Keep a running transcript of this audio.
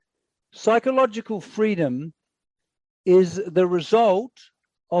psychological freedom is the result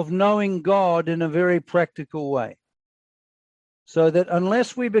of knowing God in a very practical way. So that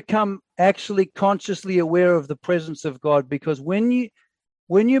unless we become actually consciously aware of the presence of God, because when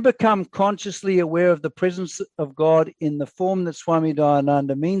you become consciously aware of the presence of God in the form that Swami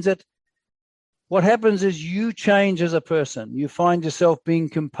Dayananda means it, what happens is you change as a person. You find yourself being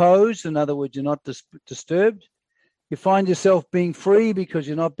composed. In other words, you're not disturbed. You find yourself being free because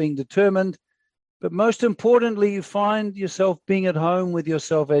you're not being determined. But most importantly, you find yourself being at home with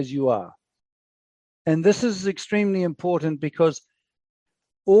yourself as you are. And this is extremely important because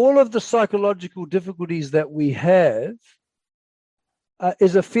all of the psychological difficulties that we have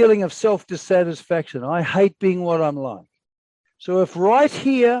is a feeling of self-dissatisfaction. I hate being what I'm like. So if right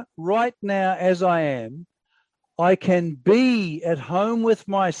here, right now, as I am, I can be at home with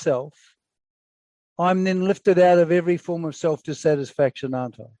myself, I'm then lifted out of every form of self-dissatisfaction,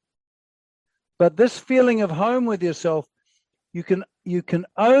 aren't I? But this feeling of home with yourself, you can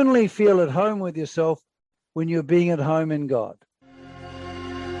only feel at home with yourself when you're being at home in God.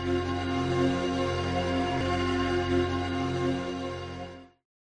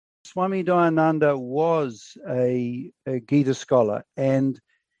 Swami Dayananda was a Gita scholar, and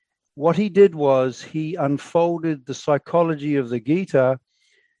what he did was he unfolded the psychology of the Gita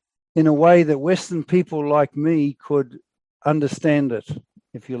in a way that Western people like me could understand it,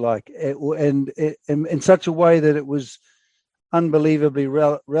 if you like, and in such a way that it was unbelievably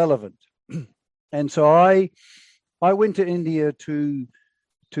relevant. And so I went to India to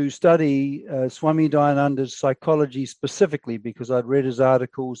study Swami Dayananda's psychology specifically because I'd read his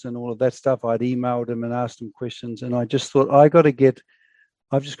articles and all of that stuff. I'd emailed him and asked him questions, and I just thought I've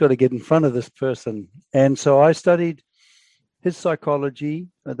just got to get in front of this person. And so I studied his psychology,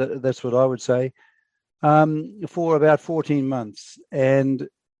 that's what I would say, for about 14 months. And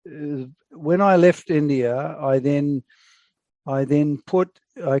when I left India,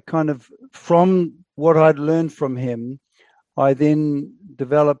 from what I'd learned from him, I then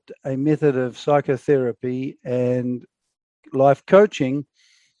developed a method of psychotherapy and life coaching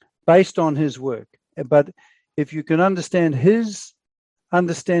based on his work. But if you can understand, his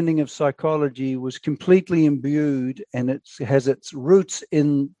understanding of psychology was completely imbued, and it has its roots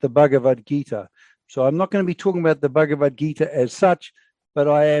in the Bhagavad Gita. So I'm not going to be talking about the Bhagavad Gita as such, but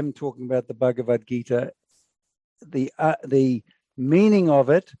I am talking about the Bhagavad Gita, the meaning of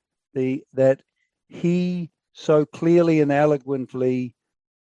it, that he so clearly and eloquently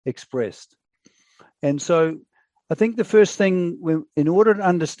expressed. And so I think the first thing, in order to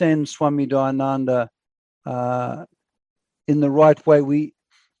understand Swami Dayananda in the right way, we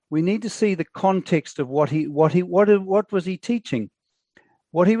need to see the context of what was he teaching.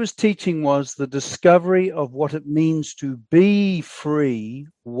 What he was teaching was the discovery of what it means to be free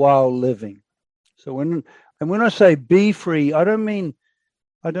while living. So when I say be free, I don't mean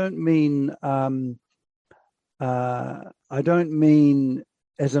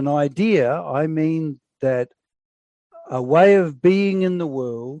as an idea. I mean that a way of being in the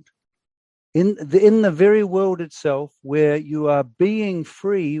world, in the very world itself, where you are being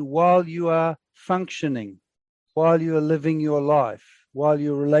free while you are functioning, while you are living your life, while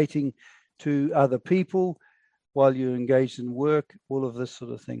you're relating to other people, while you're engaged in work, all of this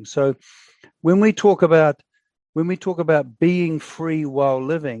sort of thing. So when we talk about being free while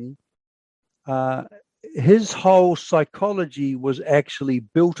living, his whole psychology was actually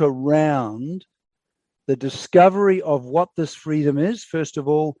built around the discovery of what this freedom is, first of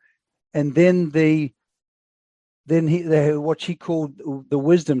all, and then what he called the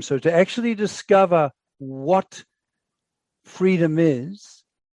wisdom. So to actually discover what freedom is,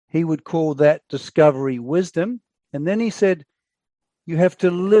 he would call that discovery wisdom. And then he said, you have to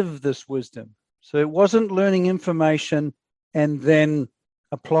live this wisdom. So it wasn't learning information and then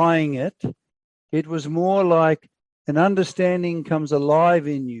applying it. It was more like an understanding comes alive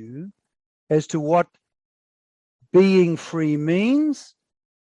in you as to what being free means,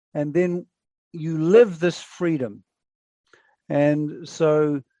 and then you live this freedom. And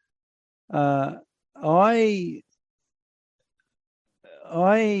so I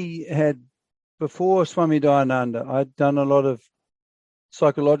had, before Swami Dayananda, I'd done a lot of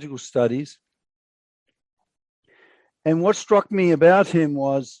psychological studies. And what struck me about him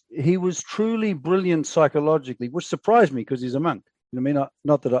was he was truly brilliant psychologically, which surprised me because he's a monk. I mean,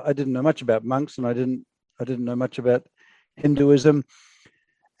 not that I didn't know much about monks, and I didn't know much about Hinduism.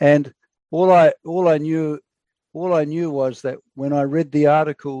 And all I knew was that when I read the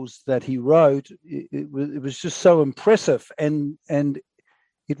articles that he wrote, it was just so impressive, and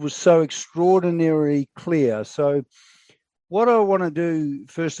it was so extraordinarily clear. So what I want to do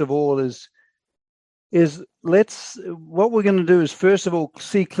first of all is what we're going to do is first of all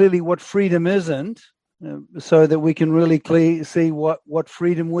see clearly what freedom isn't, so that we can really see what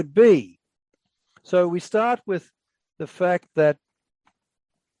freedom would be. So we start with the fact that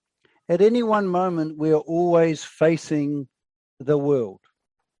at any one moment we are always facing the world.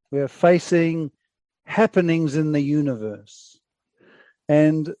 We are facing happenings in the universe,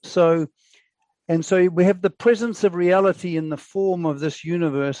 and so we have the presence of reality in the form of this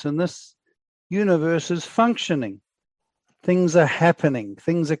universe, and this universe is functioning. Things are happening.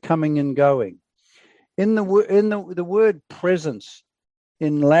 Things are coming and going. The word presence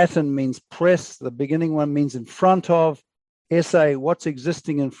in Latin means pres. The beginning one means in front of. Esse, what's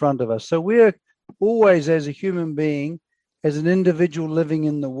existing in front of us. So we're always, as a human being, as an individual living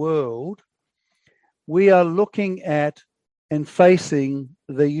in the world, we are looking at and facing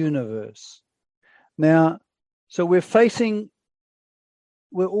the universe. Now, so we're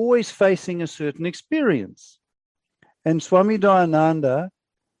always facing a certain experience. And Swami Dayananda,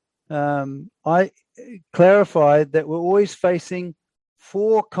 I clarified that we're always facing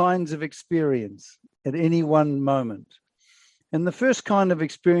 4 kinds of experience at any one moment. And the first kind of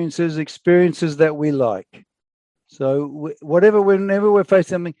experiences that we like. So whenever we're facing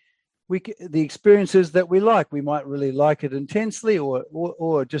something, the experiences that we like, we might really like it intensely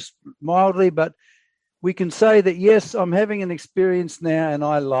or just mildly, but we can say that, yes, I'm having an experience now and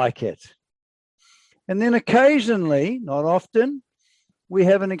I like it. And then occasionally, not often, we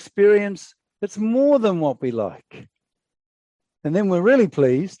have an experience that's more than what we like. And then we're really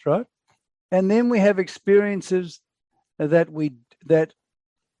pleased, right? And then we have experiences that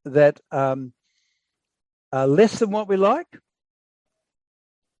are less than what we like.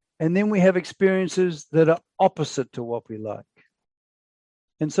 And then we have experiences that are opposite to what we like.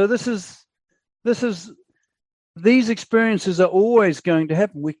 And so these experiences are always going to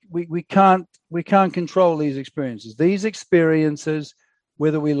happen. We can't control these experiences. These experiences,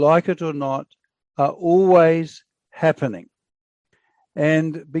 whether we like it or not, are always happening.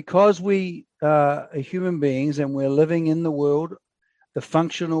 And because we are human beings and we're living in the world, the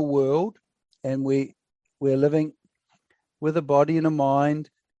functional world, and we're living with a body and a mind,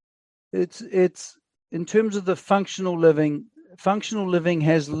 it's in terms of the functional living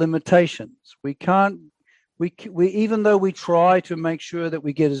has limitations. We even though we try to make sure that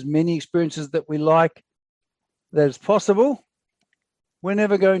we get as many experiences that we like that is possible, we're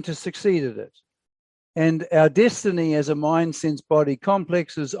never going to succeed at it. And our destiny as a mind, sense, body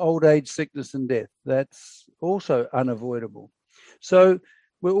complex is old age, sickness, and death. That's also unavoidable. So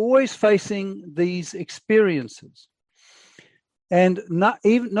we're always facing these experiences. And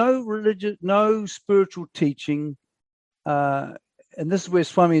no religious, no spiritual teaching, and this is where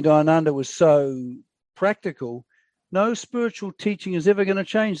Swami Dayananda was so practical, no spiritual teaching is ever going to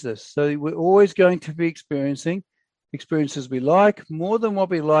change this. So we're always going to be experiencing experiences we like, more than what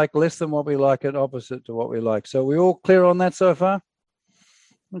we like, less than what we like, and opposite to what we like. So we're all clear on that so far?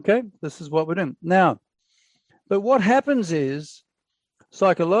 Okay, this is what we're doing. Now, but what happens is,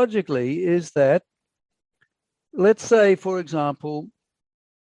 psychologically, is that, let's say, for example,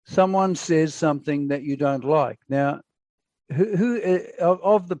 someone says something that you don't like. Now, who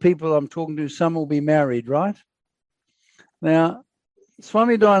of the people I'm talking to, some will be married, right? Now,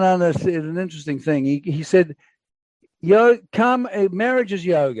 Swami Dayananda said an interesting thing. He said, marriage is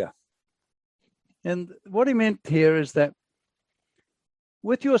yoga. And what he meant here is that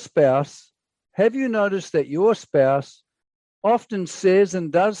with your spouse, have you noticed that your spouse often says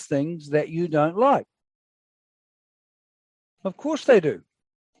and does things that you don't like? Of course they do.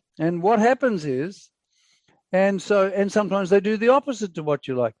 And what happens is, and sometimes they do the opposite to what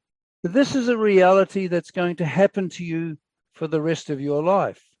you like. But this is a reality that's going to happen to you for the rest of your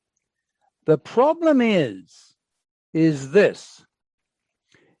life. The problem is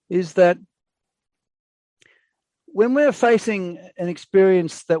that when we're facing an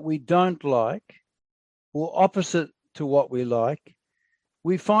experience that we don't like or opposite to what we like,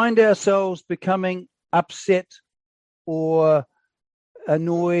 we find ourselves becoming upset or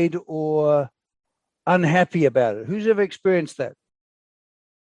annoyed or unhappy about it. Who's ever experienced that?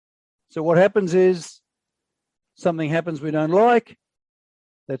 So what happens is something happens we don't like.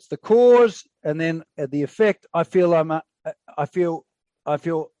 That's the cause, and then at the effect, I feel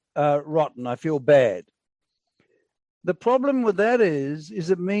rotten. I feel bad. The problem with that is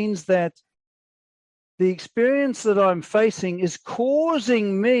it means that the experience that I'm facing is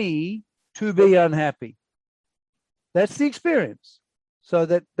causing me to be unhappy. That's the experience. So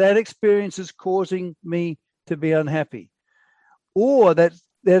that experience is causing me to be unhappy, or that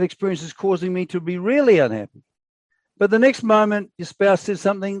experience is causing me to be really unhappy. But the next moment, your spouse says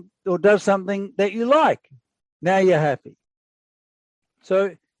something or does something that you like. Now you're happy.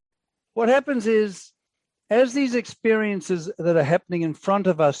 So what happens is, as these experiences that are happening in front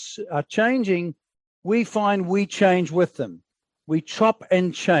of us are changing, we find we change with them. We chop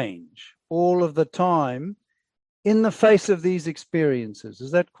and change all of the time in the face of these experiences. Is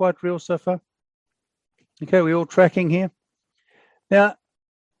that quite real so far? Okay, we all tracking here? Now,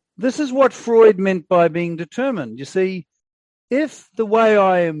 this is what Freud meant by being determined. You see, if the way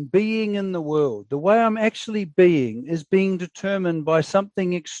I am being in the world, the way I'm actually being, is being determined by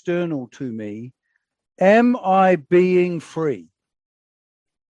something external to me, am I being free?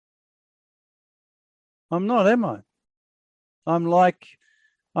 I'm not, am I? I'm like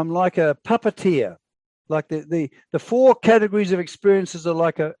a puppeteer. Like the four categories of experiences are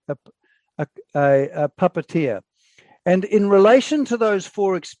like a puppeteer. And in relation to those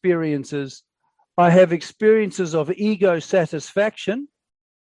four experiences, I have experiences of ego satisfaction,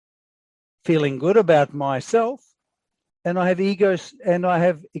 feeling good about myself, and I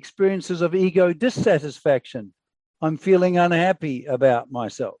have experiences of ego dissatisfaction. I'm feeling unhappy about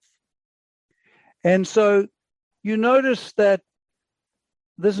myself. And so you notice that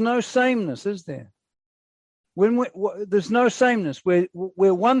there's no sameness, is there? There's no sameness. We're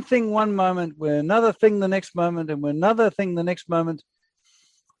one thing one moment, we're another thing the next moment, and we're another thing the next moment.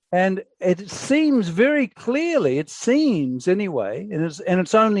 And it seems very clearly, it seems anyway, and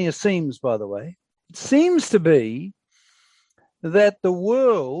it's only a seems, by the way, it seems to be that the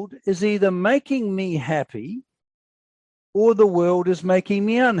world is either making me happy or the world is making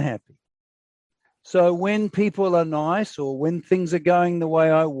me unhappy. So when people are nice or when things are going the way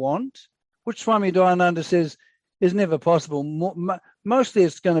I want, which Swami Dayananda says is never possible. Mostly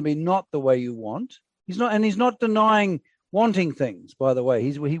it's going to be not the way you want. He's not denying wanting things, by the way.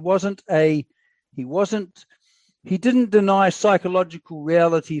 He didn't deny psychological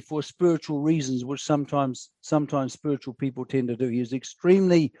reality for spiritual reasons, which sometimes spiritual people tend to do. He was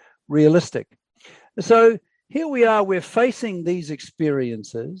extremely realistic. So here we are, we're facing these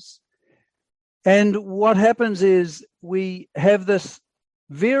experiences. And what happens is we have this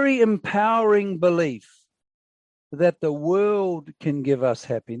very empowering belief that the world can give us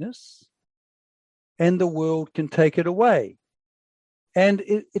happiness and the world can take it away. And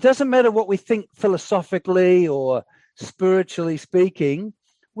it doesn't matter what we think philosophically or spiritually speaking.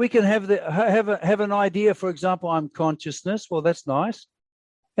 We can have an idea, for example, I'm consciousness. Well, that's nice.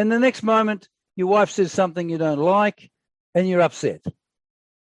 And the next moment, your wife says something you don't like and you're upset.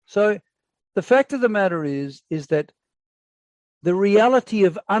 So the fact of the matter is that the reality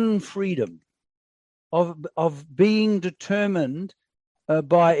of unfreedom, of being determined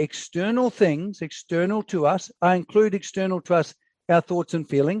by external things, external to us, I include external to us, our thoughts and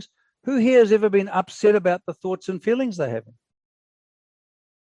feelings. Who here has ever been upset about the thoughts and feelings they're having?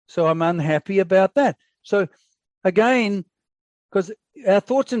 So I'm unhappy about that. So again, because our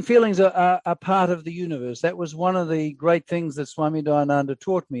thoughts and feelings are part of the universe. That was one of the great things that Swami Dayananda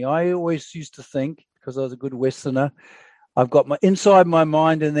taught me. I always used to think, because I was a good Westerner, I've got my inside my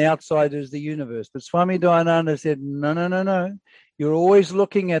mind and the outside is the universe. But Swami Dayananda said, no. You're always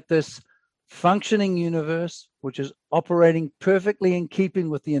looking at this functioning universe, which is operating perfectly in keeping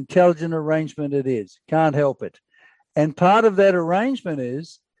with the intelligent arrangement it is. Can't help it. And part of that arrangement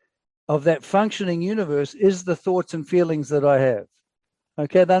of that functioning universe is the thoughts and feelings that I have.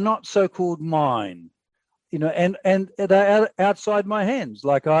 Okay, they're not so-called mine, and they're outside my hands.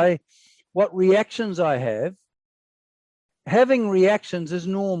 Like what reactions I have, having reactions is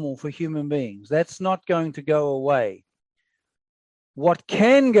normal for human beings. That's not going to go away. What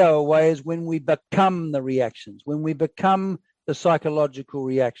can go away is when we become the reactions, when we become the psychological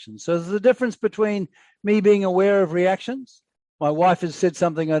reactions. So there's a difference between me being aware of reactions. My wife has said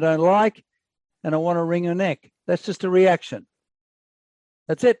something I don't like, and I want to wring her neck. That's just a reaction.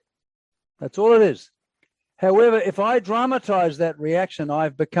 That's it. That's all it is. However, if I dramatize that reaction,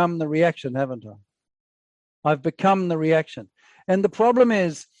 I've become the reaction, haven't I? I've become the reaction. And the problem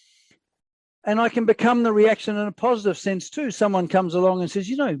is, and I can become the reaction in a positive sense too. Someone comes along and says,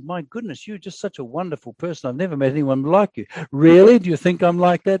 my goodness, you're just such a wonderful person. I've never met anyone like you. Really? Do you think I'm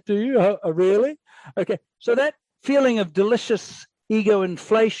like that, do you? Oh, really? Okay. So that feeling of delicious ego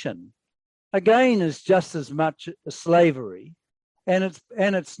inflation, again, is just as much a slavery. And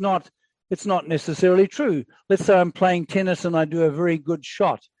it's not necessarily true. Let's say I'm playing tennis and I do a very good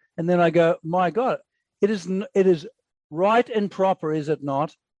shot. And then I go, my God, it is right and proper, is it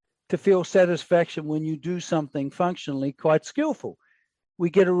not, to feel satisfaction when you do something functionally quite skillful. We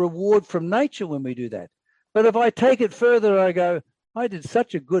get a reward from nature when we do that. But if I take it further, I go, I did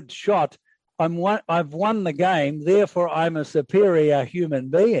such a good shot, I've won the game, therefore I'm a superior human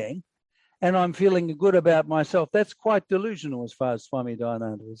being, and I'm feeling good about myself. That's quite delusional as far as Swami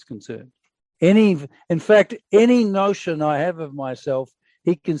Dayananda is concerned. In fact, any notion I have of myself,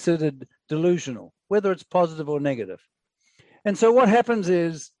 he considered delusional, whether it's positive or negative. And so what happens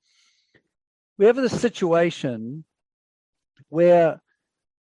is we have this situation where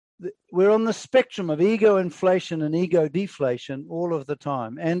we're on the spectrum of ego inflation and ego deflation all of the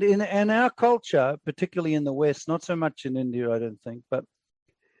time. And in our culture, particularly in the West, not so much in India, I don't think, but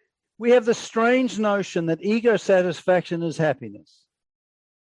we have the strange notion that ego satisfaction is happiness,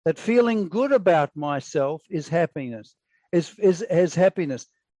 that feeling good about myself is happiness, is happiness.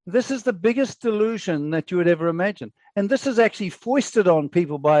 This is the biggest delusion that you would ever imagine. And this is actually foisted on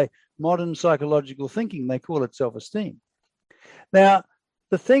people by modern psychological thinking. They call it self-esteem. Now,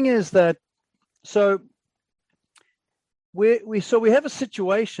 the thing is that, so we have a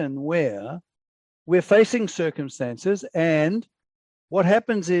situation where we're facing circumstances, and what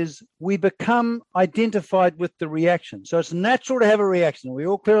happens is we become identified with the reaction. So it's natural to have a reaction. Are we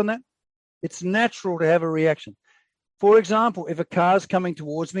all clear on that? It's natural to have a reaction. For example, if a car's coming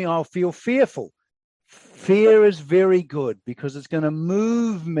towards me, I'll feel fearful. Fear is very good because it's going to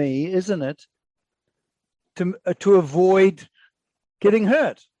move me, isn't it, to avoid getting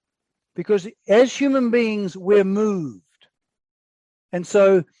hurt. Because as human beings, we're moved. And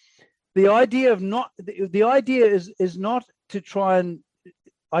so the idea is not to try and,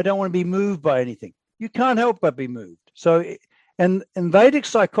 I don't want to be moved by anything. You can't help but be moved. So, and Vedic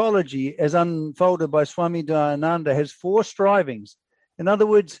psychology, as unfolded by Swami Dayananda, has 4 strivings. In other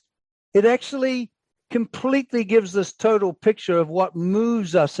words, it actually completely gives this total picture of what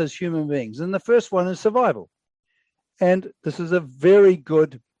moves us as human beings. And the first one is survival. And this is it's very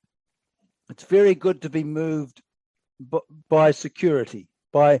good to be moved by security,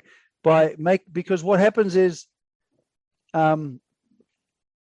 because what happens is, if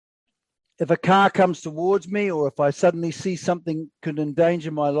a car comes towards me, or if I suddenly see something could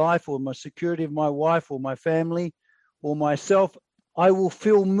endanger my life or my security of my wife or my family or myself, I will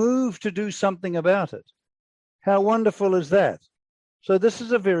feel moved to do something about it. How wonderful is that? So this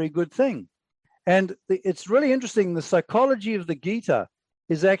is a very good thing. And it's really interesting. The psychology of the Gita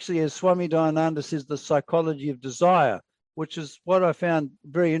is actually, as Swami Dayananda says, the psychology of desire, which is what I found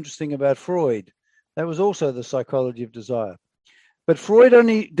very interesting about Freud. That was also the psychology of desire. But Freud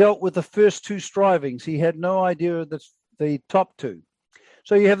only dealt with the first 2 strivings. He had no idea of the top 2.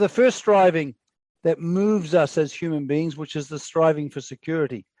 So you have the first striving that moves us as human beings, which is the striving for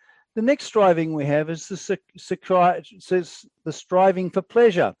security. The next striving we have is the striving for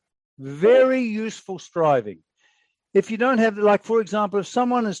pleasure. Very useful striving. If you don't have, like, for example, if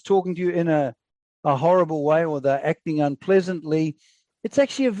someone is talking to you in a horrible way or they're acting unpleasantly, it's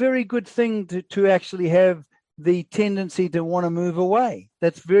actually a very good thing to actually have the tendency to want to move away.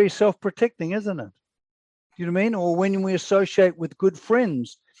 That's very self-protecting, isn't it? Do you know what I mean? Or when we associate with good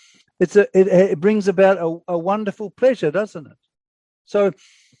friends, it brings about a wonderful pleasure, doesn't it? So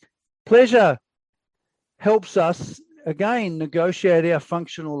pleasure helps us, again, negotiate our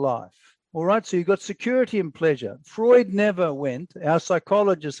functional life. All right, so you've got security and pleasure. Freud never went. Our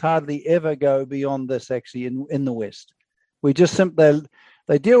psychologists hardly ever go beyond this, actually, in the West. We just simply,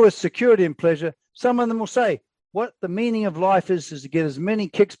 they deal with security and pleasure. Some of them will say, what the meaning of life is to get as many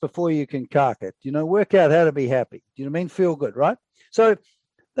kicks before you can cark it. You know, work out how to be happy. Do you know what I mean? Feel good, right? So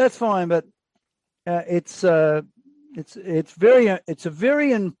that's fine, but it's a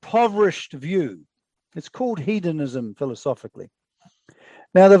very impoverished view. It's called hedonism philosophically.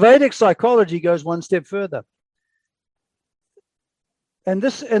 Now, the Vedic psychology goes one step further. And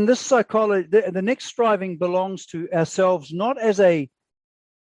this psychology, the next striving belongs to ourselves, not as our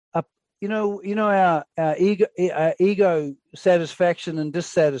ego satisfaction and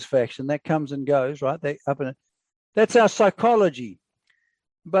dissatisfaction that comes and goes, right? That's our psychology.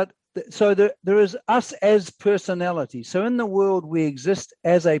 But so there is us as personality. So in the world, we exist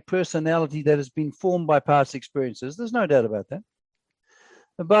as a personality that has been formed by past experiences. There's no doubt about that.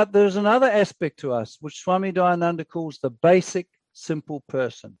 But there's another aspect to us, which Swami Dayananda calls the basic simple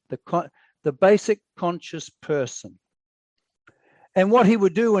person, the basic conscious person. And what he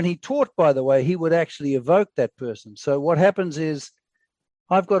would do when he taught, by the way, he would actually evoke that person. So what happens is,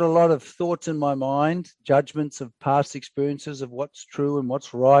 I've got a lot of thoughts in my mind, judgments of past experiences of what's true and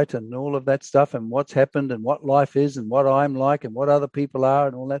what's right and all of that stuff, and what's happened and what life is and what I'm like and what other people are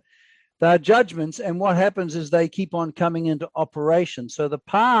and all that. They're judgments, and what happens is they keep on coming into operation. So the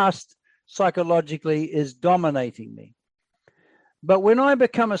past psychologically is dominating me. But when I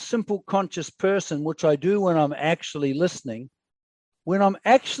become a simple conscious person, which I do when I'm actually listening, when I'm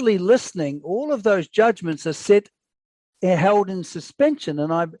actually listening, all of those judgments are held in suspension,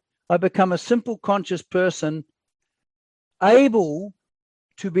 and I become a simple conscious person, able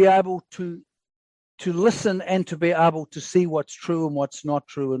to be able to listen and to be able to see what's true and what's not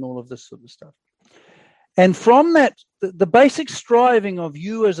true and all of this sort of stuff. And from that, the basic striving of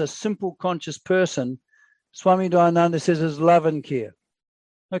you as a simple conscious person, Swami Dayananda says, is love and care.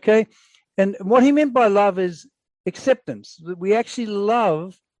 Okay? And what he meant by love is acceptance. We actually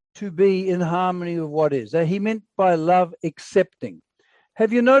love to be in harmony with what is. He meant by love accepting.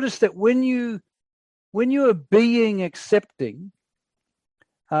 Have you noticed that when you are being accepting,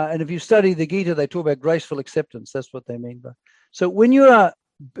 and if you study the Gita, they talk about graceful acceptance. That's what they mean by. So when you are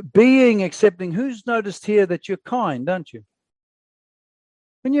being accepting, who's noticed here that you're kind, don't you?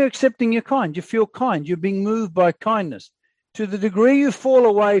 When you're accepting, you're kind. You feel kind. You're being moved by kindness. To the degree you fall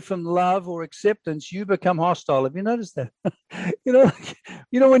away from love or acceptance, you become hostile. Have you noticed that? you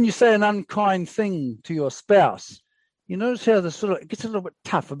know when you say an unkind thing to your spouse, you notice how it gets a little bit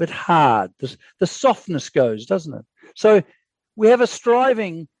tough, a bit hard. The softness goes, doesn't it? So we have a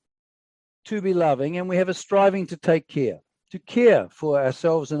striving to be loving, and we have a striving to care for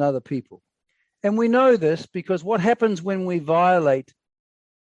ourselves and other people. And we know this because what happens when we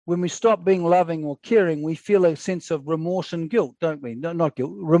when we stop being loving or caring, we feel a sense of remorse and guilt, don't we? No, not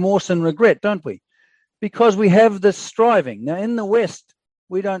guilt, remorse and regret, don't we? Because we have this striving. Now, in the West,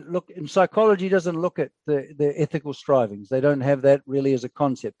 we don't look, and psychology doesn't look at the ethical strivings. They don't have that really as a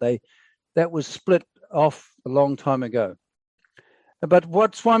concept. That was split off a long time ago. But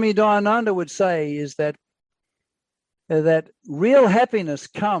what Swami Dayananda would say is that real happiness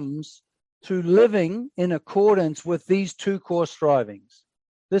comes through living in accordance with these two core strivings.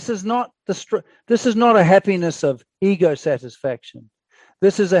 This is not a happiness of ego satisfaction.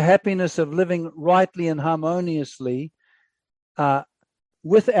 This is a happiness of living rightly and harmoniously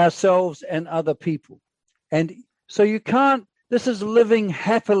with ourselves and other people. And so this is living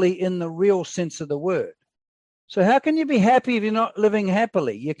happily in the real sense of the word. So how can you be happy if you're not living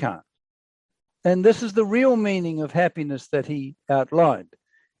happily? You can't. And this is the real meaning of happiness that he outlined.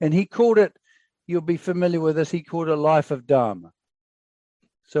 And he called it, you'll be familiar with this, he called it a life of Dharma.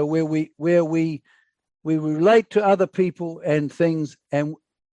 So where we relate to other people and things, and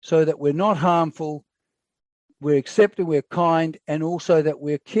so that we're not harmful, we're accepting, we're kind, and also that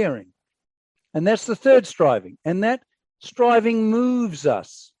we're caring. And that's the third striving. And that striving moves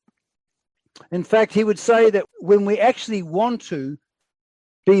us. In fact, he would say that when we actually want to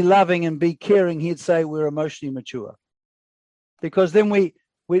be loving and be caring, he'd say we're emotionally mature. Because then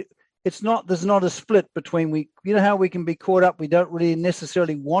there's not a split between you know how we can be caught up, we don't really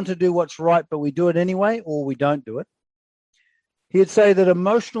necessarily want to do what's right, but we do it anyway, or we don't do it. He'd say that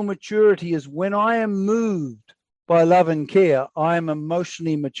emotional maturity is when I am moved by love and care, I am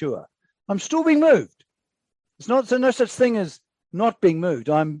emotionally mature. I'm still being moved. It's no such thing as not being moved.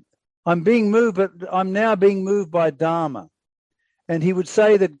 I'm being moved, but I'm now being moved by Dharma. And he would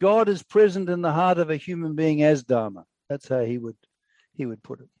say that God is present in the heart of a human being as Dharma. That's how he would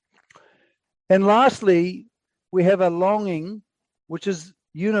put it. And lastly, we have a longing, which is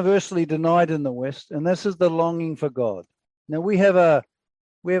universally denied in the West, and this is the longing for God. Now we have a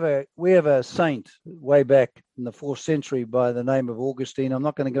saint way back in the 4th century by the name of Augustine. I'm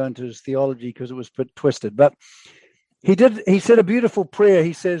not going to go into his theology because it was a bit twisted, but he said a beautiful prayer.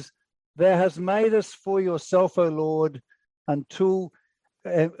 He says, "Thou hast made us for yourself, O Lord, until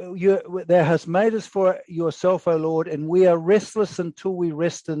thou hast made us for yourself, O Lord, and we are restless until we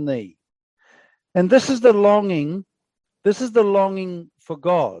rest in thee." And this is the longing. This is the longing for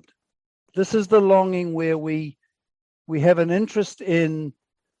God. This is the longing where we have an interest in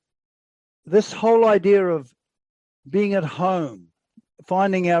this whole idea of being at home,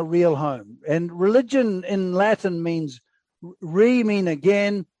 finding our real home. And religion in Latin means mean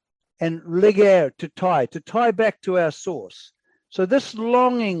again, and ligare, to tie back to our source. So this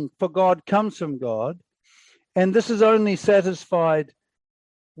longing for God comes from God, and this is only satisfied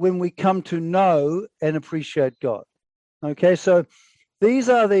when we come to know and appreciate God. Okay, so these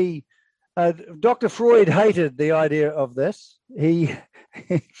are the Dr. Freud hated the idea of this.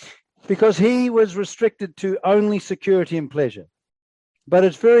 Because he was restricted to only security and pleasure. But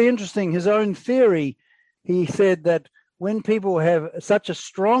it's very interesting. His own theory, he said that when people have such a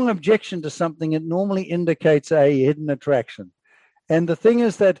strong objection to something, it normally indicates a hidden attraction. And the thing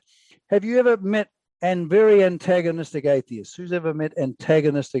is that, have you ever met very antagonistic atheists? Who's ever met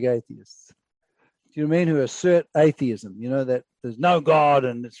antagonistic atheists? Do you mean who assert atheism? You know, that there's no God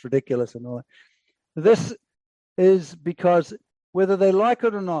and it's ridiculous and all that. This is because whether they like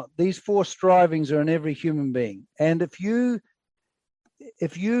it or not, these 4 strivings are in every human being. And if you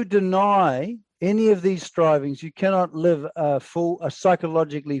if you deny any of these strivings, you cannot live a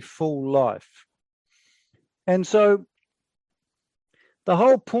psychologically full life. And so the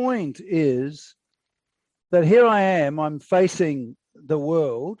whole point is that here I am, I'm facing the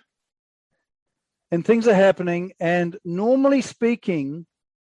world, and things are happening, and normally speaking,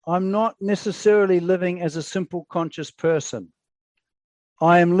 I'm not necessarily living as a simple conscious person.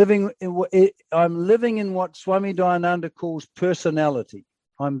 I'm living in what Swami Dayananda calls personality.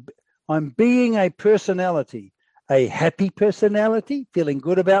 I'm being a personality, a happy personality, feeling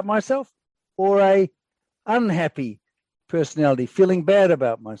good about myself, or a unhappy personality, feeling bad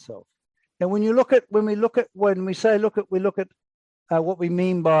about myself. And when we look at what we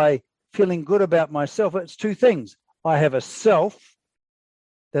mean by feeling good about myself, it's two things. I have a self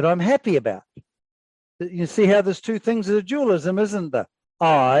that I'm happy about. You see how there's two things of the dualism, isn't there?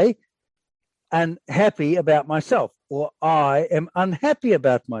 I am happy about myself, or I am unhappy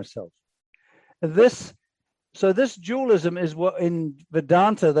about myself. This dualism is what in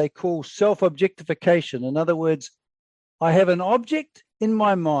Vedanta they call self-objectification. In other words, I have an object in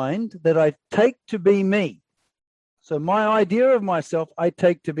my mind that I take to be me. So my idea of myself, I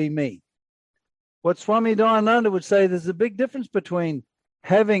take to be me. What Swami Dayananda would say, there's a big difference between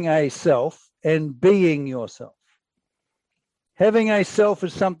having a self and being yourself. Having a self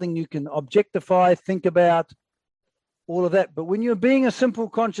is something you can objectify, think about, all of that. But when you're being a simple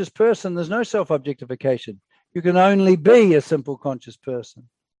conscious person, there's no self-objectification. You can only be a simple conscious person.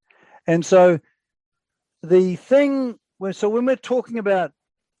 And so when we're talking about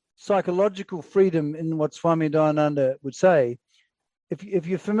psychological freedom in what Swami Dayananda would say, if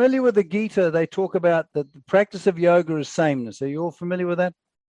you're familiar with the Gita, they talk about that the practice of yoga is sameness. Are you all familiar with that?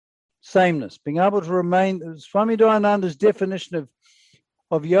 Sameness, being able to remain. Swami Dayananda's definition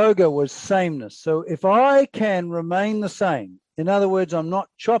of yoga was sameness. So if I can remain the same, in other words, I'm not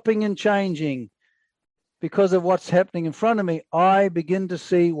chopping and changing because of what's happening in front of me, I begin to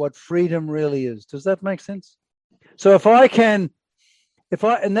see what freedom really is. Does that make sense? So and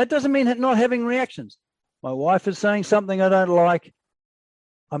that doesn't mean not having reactions. My wife is saying something I don't like.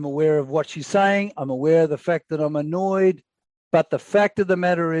 I'm aware of what she's saying. I'm aware of the fact that I'm annoyed. But the fact of the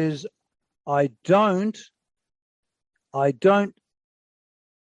matter is, it doesn't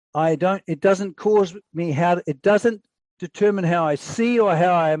determine how I see or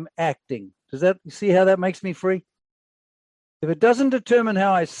how I'm acting. Does that see how that makes me free? If it doesn't determine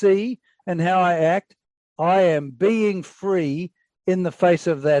how I see and how I act, I am being free in the face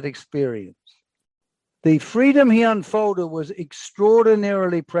of that experience. The freedom he unfolded was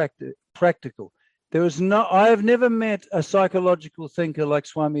extraordinarily practical. I have never met a psychological thinker like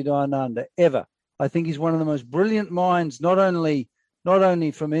Swami Dayananda, ever. I think he's one of the most brilliant minds, not only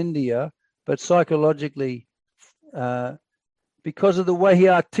from India, but psychologically, because of the way he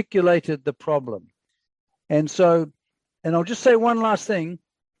articulated the problem. And I'll just say one last thing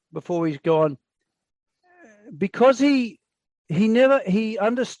before we go on. Because he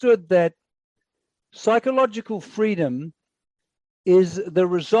understood that psychological freedom is the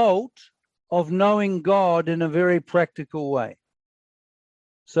result of knowing God in a very practical way.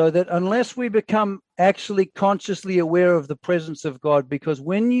 So that unless we become actually consciously aware of the presence of God, because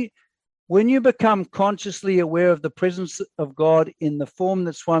when you become consciously aware of the presence of God in the form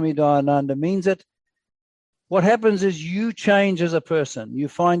that Swami Dayananda means it, what happens is you change as a person. You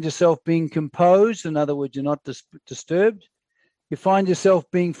find yourself being composed. In other words, you're not disturbed. You find yourself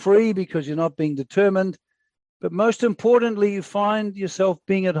being free because you're not being determined. But most importantly, you find yourself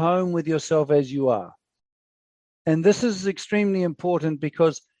being at home with yourself as you are. And this is extremely important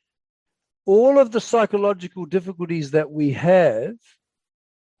because all of the psychological difficulties that we have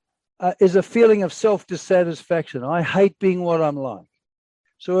is a feeling of self-dissatisfaction. I hate being what I'm like.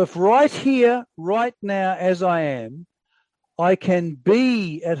 So if right here, right now, as I am, I can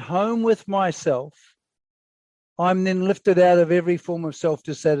be at home with myself, I'm then lifted out of every form of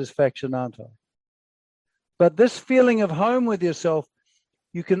self-dissatisfaction, aren't I? But this feeling of home with yourself,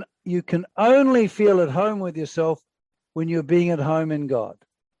 you can only feel at home with yourself when you're being at home in God.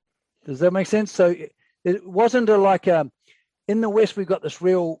 Does that make sense? So it wasn't in the West, we've got this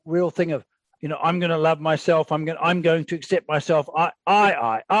real thing of, I'm going to love myself. I'm going to accept myself. I.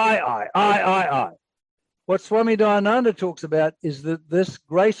 What Swami Dayananda talks about is that this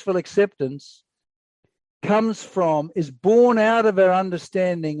graceful acceptance is born out of our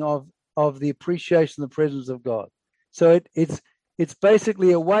understanding of the appreciation of the presence of God. So it's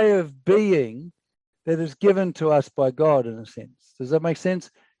basically a way of being that is given to us by God, in a sense. Does that make sense?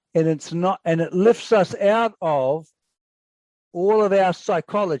 And it lifts us out of all of our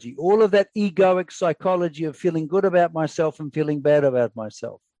psychology, all of that egoic psychology of feeling good about myself and feeling bad about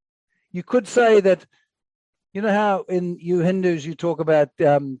myself. You could say that, you know how in you Hindus you talk about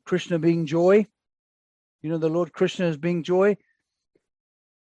Krishna being joy, you know, the Lord Krishna as being joy.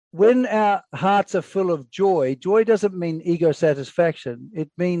 When our hearts are full of joy, joy doesn't mean ego satisfaction. It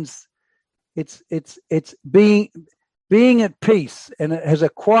means it's being at peace, and it has a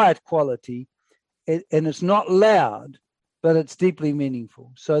quiet quality, and it's not loud, but it's deeply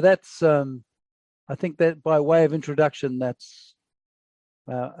meaningful. So that's I think that by way of introduction, that's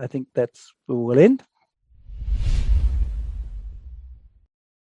I think that's where we'll end.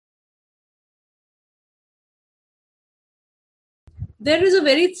 There is a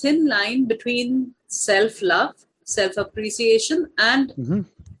very thin line between self-love, self-appreciation, and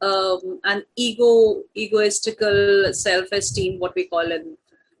an egoistical self-esteem, what we call in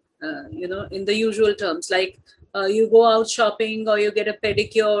in the usual terms, like you go out shopping or you get a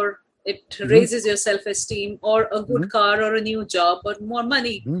pedicure, it raises your self-esteem, or a good car or a new job or more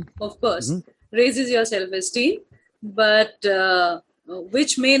money, of course, raises your self-esteem, but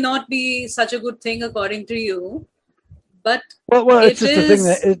which may not be such a good thing according to you. But well, it's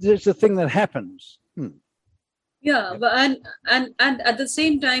just a thing that happens. Yeah, but and at the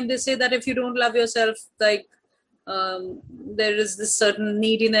same time, they say that if you don't love yourself, like there is this certain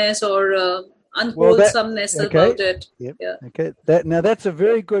neediness or unwholesomeness about it. Yep. Yeah. Okay. That's a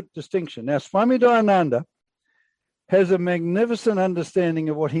very good distinction. Now, Swami Dayananda has a magnificent understanding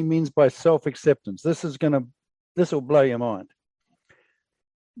of what he means by self-acceptance. This will blow your mind.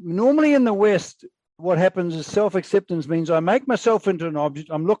 Normally in the West, what happens is self-acceptance means I make myself into an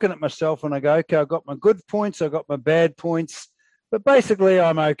object. I'm looking at myself and I go, okay, I've got my good points, I've got my bad points, but basically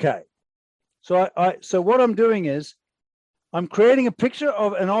I'm okay. So so what I'm doing is I'm creating a picture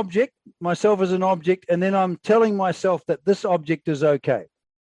of an object, myself as an object, and then I'm telling myself that this object is okay.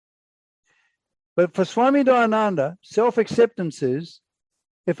 But for Swami Dayananda, self-acceptance is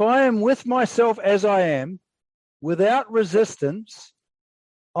if I am with myself as I am, without resistance,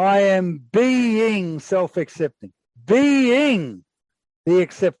 I am being self-accepting, being the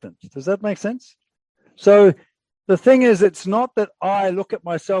acceptance. Does that make sense? So the thing is, it's not that I look at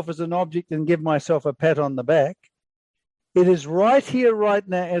myself as an object and give myself a pat on the back. It is right here, right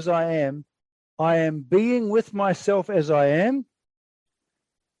now, as I am being with myself as I am,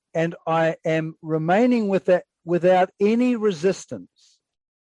 and I am remaining with that without any resistance.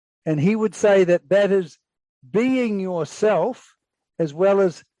 And he would say that that is being yourself as well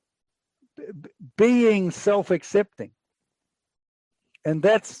as being self-accepting. And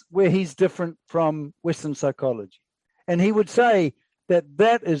that's where he's different from Western psychology. And he would say that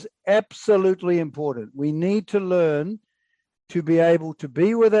that is absolutely important. We need to learn to be able to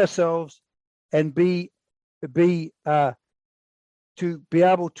be with ourselves and to be able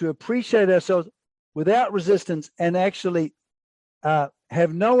to appreciate ourselves without resistance and actually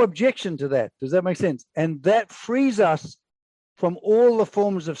have no objection to that. Does that make sense? And that frees us from all the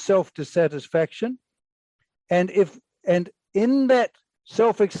forms of self-dissatisfaction. And in that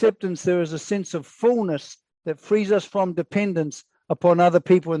self-acceptance, there is a sense of fullness that frees us from dependence upon other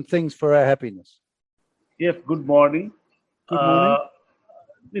people and things for our happiness. Yes, good morning. Good morning.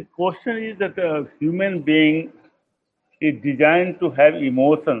 The question is that a human being is designed to have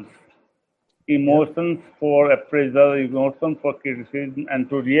emotions for appraisal, emotions for criticism, and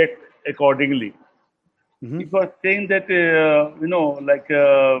to react accordingly. It was saying that,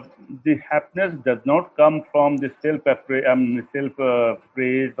 the happiness does not come from the self-praise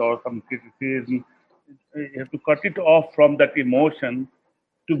or some criticism. You have to cut it off from that emotion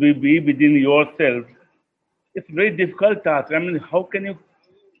to be within yourself. It's a very difficult task. I mean, how can you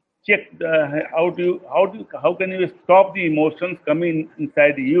check how can you stop the emotions coming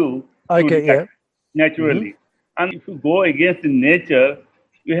inside you naturally? And if you go against the nature,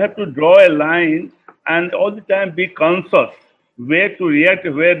 you have to draw a line and all the time be conscious where to react,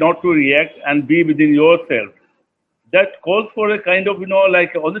 where not to react, and be within yourself. That calls for a kind of,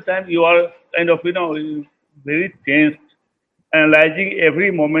 like all the time you are kind of, very tensed, analyzing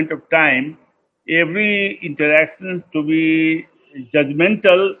every moment of time, every interaction to be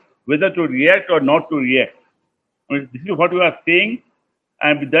judgmental, whether to react or not to react. I mean, this is what you are saying.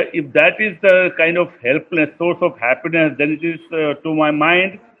 And if that is the kind of helpless source of happiness, then it is, to my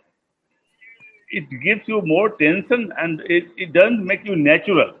mind, it gives you more tension and it doesn't make you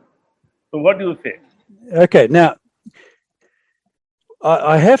natural. So what do you say? Okay, now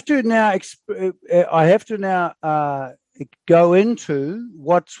I have to now go into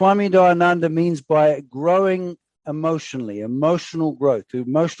what Swami Dayananda means by growing emotionally, emotional growth,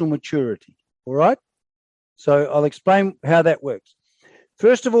 emotional maturity. All right. So I'll explain how that works.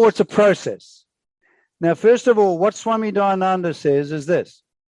 First of all, it's a process. Now, first of all, what Swami Dayananda says is this,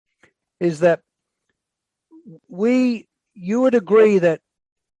 is that you would agree that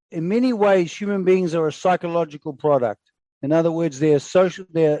in many ways, human beings are a psychological product. In other words, their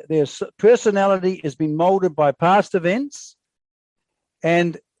personality has been molded by past events,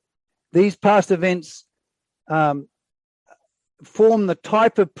 and these past events form the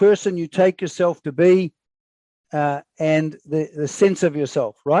type of person you take yourself to be, and the sense of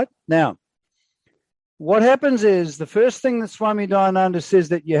yourself, right? Now, what happens is the first thing that Swami Dayananda says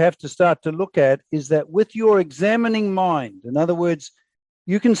that you have to start to look at is that with your examining mind, in other words,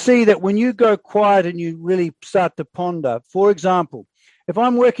 you can see that when you go quiet and you really start to ponder, for example, if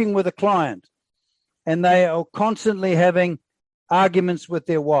I'm working with a client and they are constantly having arguments with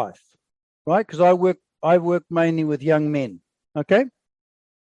their wife, right? Because I work mainly with young men, okay?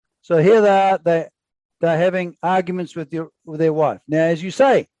 So here they are, they're having arguments with their wife. Now, as you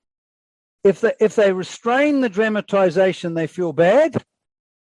say, if they restrain the dramatization, they feel bad,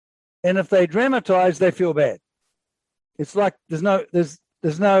 and if they dramatize, they feel bad. It's like there's no.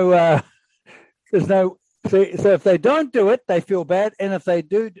 So if they don't do it, they feel bad, and if they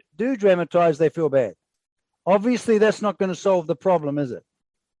do dramatize, they feel bad. Obviously, that's not going to solve the problem, is it?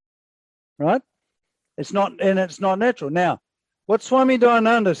 Right? It's not, and it's not natural. Now, what Swami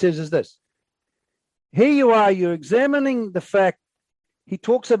Dayananda says is this. Here you are, you're examining the fact. He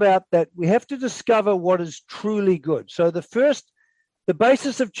talks about that we have to discover what is truly good. So the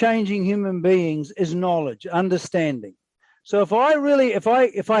basis of changing human beings is knowledge, understanding. So if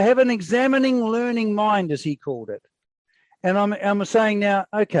I have an examining, learning mind, as he called it, and I'm saying now,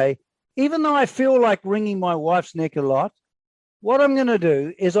 okay, even though I feel like wringing my wife's neck a lot, what I'm going to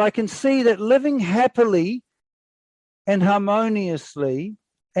do is I can see that living happily and harmoniously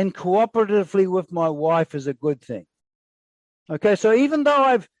and cooperatively with my wife is a good thing. Okay, so even though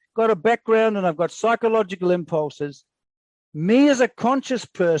I've got a background and I've got psychological impulses, me as a conscious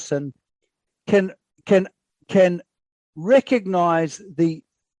person can recognize the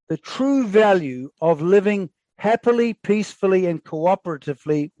true value of living happily, peacefully, and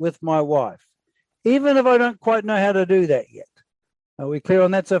cooperatively with my wife, even if I don't quite know how to do that yet. Are we clear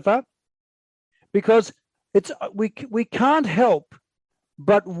on that so far? Because we can't help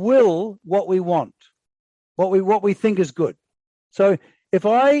but will what we want, what we think is good. So if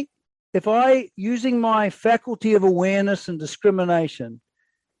I using my faculty of awareness and discrimination,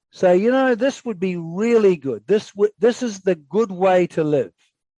 say, this would be really good. This is the good way to live.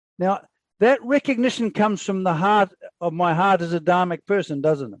 Now, that recognition comes from the heart of my heart as a dharmic person,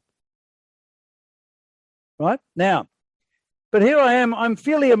 doesn't it? Right? Now, but here I am, I'm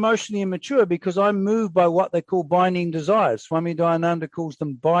fairly emotionally immature because I'm moved by what they call binding desires. Swami Dayananda calls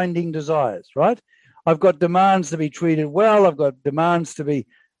them binding desires, right? I've got demands to be treated well. I've got demands to be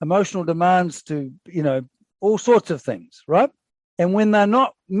emotional demands to, all sorts of things, right? And when they're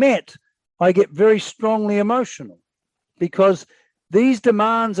not met, I get very strongly emotional because these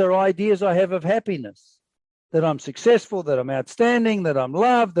demands are ideas I have of happiness, that I'm successful, that I'm outstanding, that I'm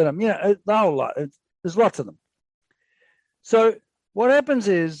loved, that I'm, the whole lot. There's lots of them. So what happens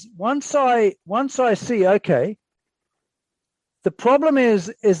is once I see, okay, the problem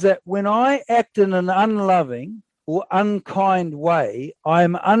is that when I act in an unloving or unkind way,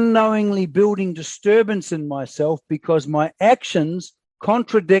 I'm unknowingly building disturbance in myself because my actions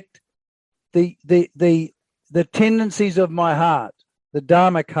contradict the tendencies of my heart, the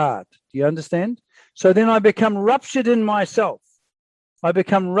dharmic heart. Do you understand? So then I become ruptured in myself. And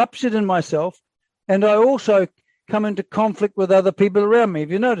I also come into conflict with other people around me.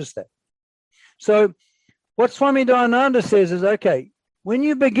 Have you noticed that? So what Swami Dayananda says is, okay, when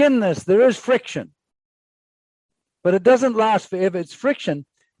you begin this, there is friction, but it doesn't last forever. It's friction.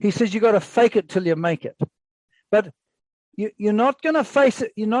 He says you got to fake it till you make it. But you're not going to face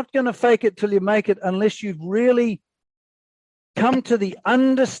it. You're not going to fake it till you make it unless you've really come to the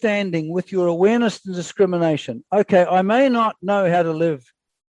understanding with your awareness and discrimination. Okay, I may not know how to live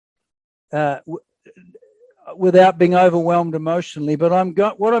without being overwhelmed emotionally, but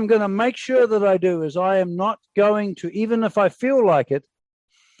what I'm going to make sure that I do is I am not going to, even if I feel like it,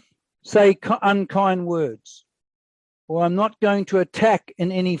 say unkind words, or I'm not going to attack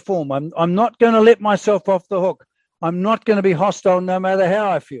in any form. I'm not going to let myself off the hook. I'm not going to be hostile no matter how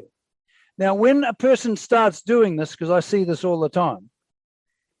I feel. Now, when a person starts doing this, because I see this all the time,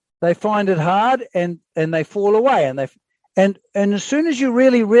 they find it hard and they fall away. And as soon as you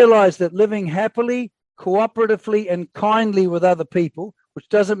really realize that living happily, cooperatively and kindly with other people, which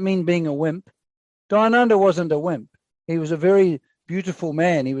doesn't mean being a wimp. Dayananda wasn't a wimp. He was a very beautiful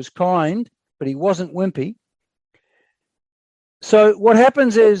man. He was kind, but he wasn't wimpy. So what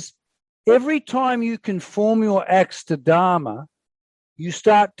happens is every time you conform your acts to Dharma, you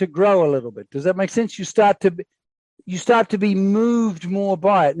start to grow a little bit. Does that make sense? You start to be moved more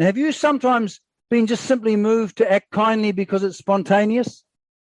by it. And have you sometimes been just simply moved to act kindly because it's spontaneous?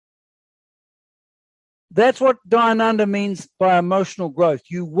 That's what Dayananda means by emotional growth.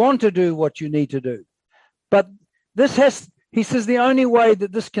 You want to do what you need to do. But he says the only way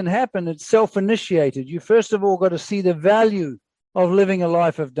that this can happen, it's self-initiated. You first of all got to see the value of living a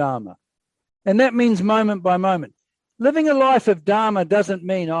life of Dharma. And that means moment by moment. Living a life of Dharma doesn't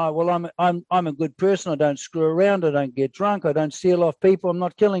mean, oh, well, I'm a good person. I don't screw around. I don't get drunk. I don't steal off people. I'm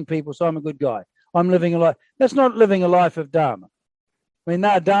not killing people, so I'm a good guy. I'm living a life. That's not living a life of Dharma. I mean,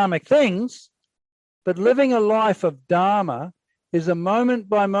 there are dharmic things, but living a life of Dharma is a moment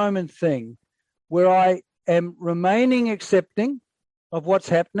by moment thing where I am remaining accepting of what's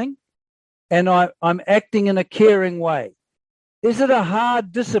happening and I'm acting in a caring way. Is it a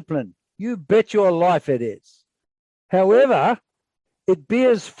hard discipline? You bet your life it is. However, it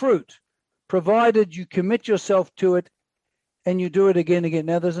bears fruit provided you commit yourself to it and you do it again and again.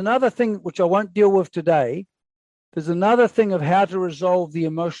 Now, there's another thing which I won't deal with today. There's another thing of how to resolve the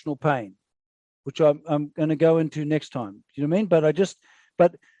emotional pain, which I'm going to go into next time. Do you know what I mean?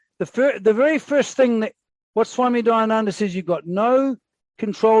 But the very first thing that what Swami Dayananda says, you've got no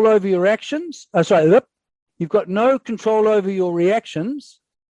control over your actions. You've got no control over your reactions,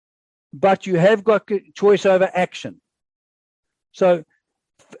 but you have got choice over action. So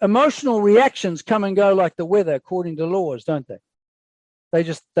emotional reactions come and go like the weather according to laws, don't they?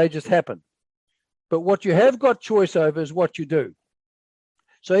 They just happen. But what you have got choice over is what you do.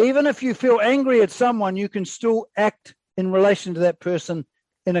 So even if you feel angry at someone, you can still act in relation to that person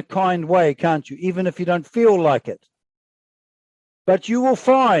in a kind way, can't you? Even if you don't feel like it. But you will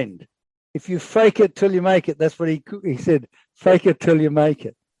find if you fake it till you make it. That's what he said, fake it till you make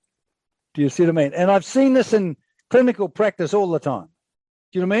it. Do you see what I mean? And I've seen this in clinical practice all the time.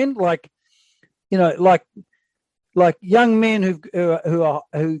 Do you know what I mean? Like young men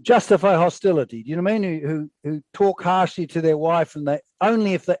who justify hostility. Do you know what I mean? Who talk harshly to their wife, and they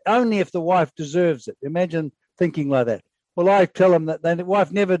only if the wife deserves it. Imagine thinking like that. Well, I tell them that the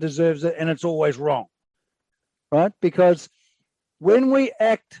wife never deserves it, and it's always wrong, right? Because when we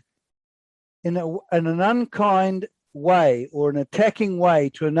act in an unkind way or an attacking way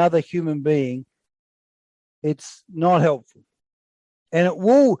to another human being, it's not helpful, and it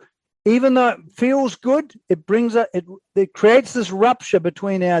will. Even though it feels good, it creates this rupture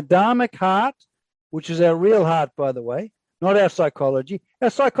between our dharmic heart, which is our real heart, by the way, not our psychology. Our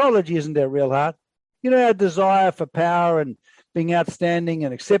psychology isn't our real heart. You know, our desire for power and being outstanding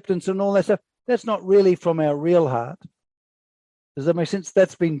and acceptance and all that stuff, that's not really from our real heart. Does that make sense?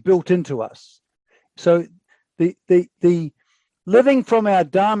 That's been built into us. So the living from our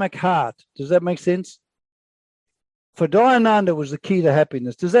dharmic heart, does that make sense? For Dayananda was the key to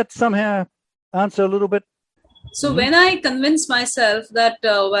happiness. Does that somehow answer a little bit? So when I convince myself that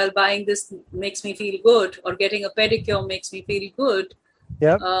while buying this makes me feel good or getting a pedicure makes me feel good,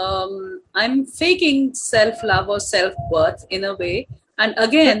 I'm faking self-love or self-worth in a way. And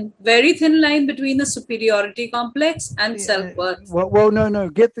again, very thin line between the superiority complex and self-worth. Well, no.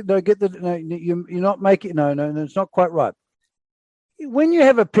 You're not making. No, it's not quite right. When you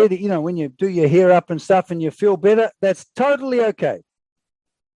have a pedi, when you do your hair up and stuff and you feel better, that's totally okay.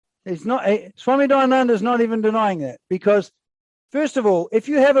 It's not. Swami Dayananda is not even denying that, because first of all, if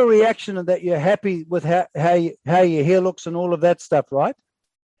you have a reaction that you're happy with how your hair looks and all of that stuff, right?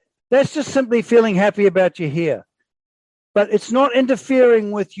 That's just simply feeling happy about your hair. But it's not interfering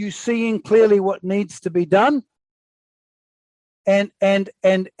with you seeing clearly what needs to be done and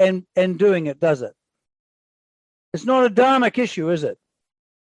doing it, does it? It's not a dharmic issue, is it?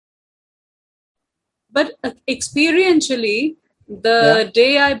 But experientially, the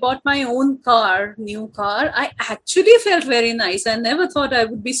day I bought my own new car, I actually felt very nice. I never thought I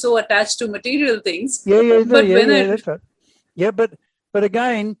would be so attached to material things. That's right. Yeah, but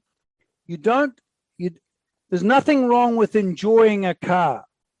again, there's nothing wrong with enjoying a car.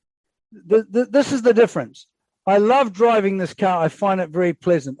 This is the difference. I love driving this car. I find it very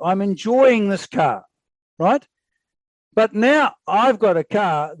pleasant. I'm enjoying this car, right? But now I've got a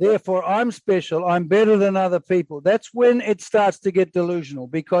car, therefore I'm special, I'm better than other people. That's when it starts to get delusional,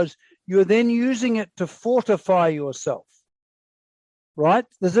 because you're then using it to fortify yourself, right?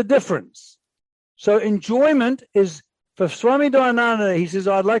 There's a difference. So enjoyment is, for Swami Dayananda, he says,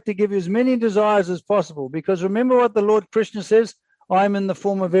 I'd like to give you as many desires as possible, because remember what the Lord Krishna says, I'm in the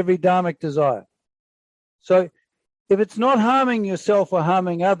form of every dharmic desire. So if it's not harming yourself or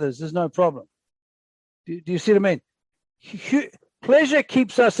harming others, there's no problem. Do you see what I mean? pleasure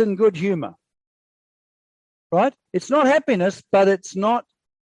keeps us in good humor, right? It's not happiness, but it's not.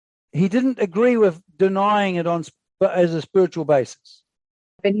 He didn't agree with denying it as a spiritual basis.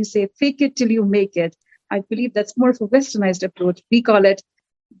 When you say fake it till you make it, I believe that's more of a westernized approach. We call it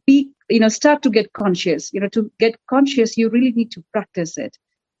start to get conscious. To get conscious, you really need to practice it.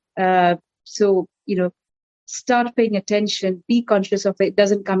 So start paying attention, be conscious of it. It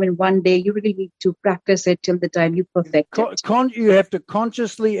doesn't come in one day. You really need to practice it till the time you perfect it. You have to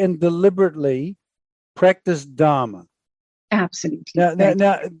consciously and deliberately practice Dharma. Absolutely.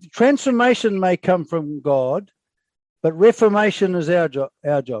 Now, transformation may come from God, but reformation is our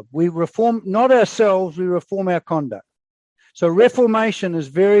job. We reform not ourselves, we reform our conduct. So reformation is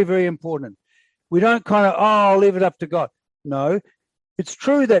very, very important. We don't I'll leave it up to God. No, it's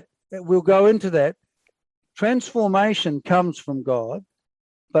true that we'll go into that. Transformation comes from God,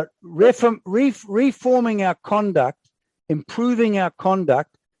 but reforming our conduct, improving our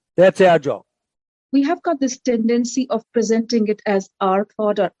conduct, that's our job. We have got this tendency of presenting it as our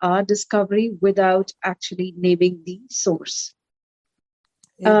thought or our discovery without actually naming the source.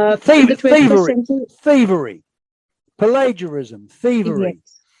 Thievery, pelagiarism, thievery,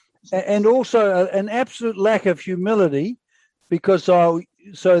 yes. And also an absolute lack of humility, because so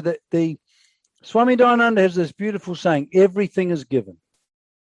that the Swami Dayananda has this beautiful saying, everything is given,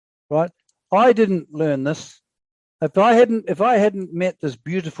 right? I didn't learn this. If I hadn't met this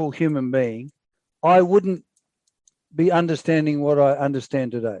beautiful human being, I wouldn't be understanding what I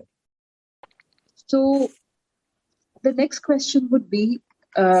understand today. So the next question would be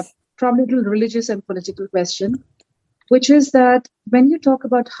probably a little religious and political question, which is that when you talk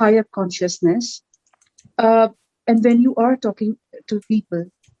about higher consciousness, and when you are talking to people,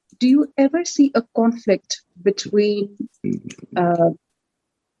 do you ever see a conflict between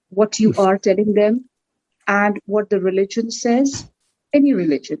what you are telling them and what the religion says, any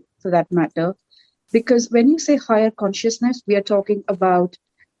religion for that matter? Because when you say higher consciousness, we are talking about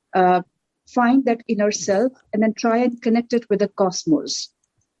find that inner self and then try and connect it with the cosmos.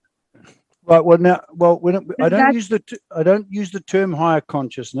 Right. I don't use the term higher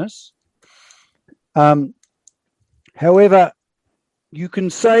consciousness. However, you can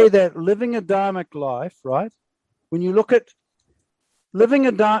say that living a dharmic life, right? When you look at living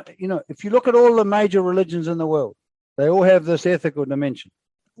if you look at all the major religions in the world, they all have this ethical dimension.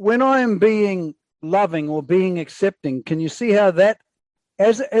 When I am being loving or being accepting, can you see how that,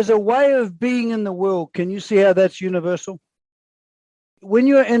 as a way of being in the world, can you see how that's universal? When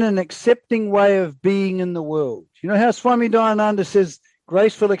you're in an accepting way of being in the world, you know how Swami Dayananda says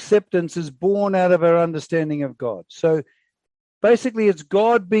graceful acceptance is born out of our understanding of God. So basically it's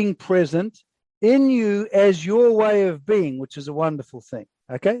God being present in you as your way of being, which is a wonderful thing.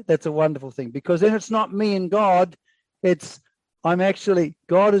 Okay, that's a wonderful thing, because then it's not me and God,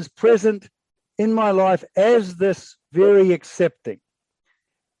 God is present in my life as this very accepting.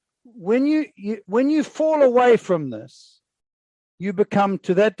 When you fall away from this, you become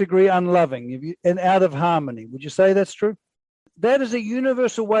to that degree unloving and out of harmony. Would you say that's true? That is a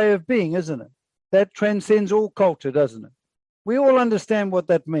universal way of being, isn't it? That transcends all culture, doesn't it? We all understand what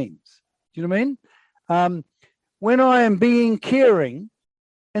that means. Do you know what I mean? When I am being caring,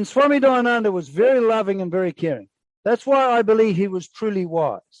 and Swami Dayananda was very loving and very caring. That's why I believe he was truly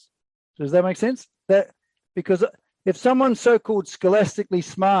wise. Does that make sense? Because if someone's so-called scholastically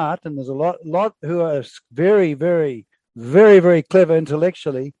smart, and there's a lot who are very, very, very, very clever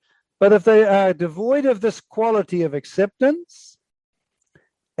intellectually, but if they are devoid of this quality of acceptance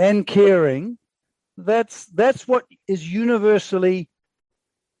and caring, that's what is universally,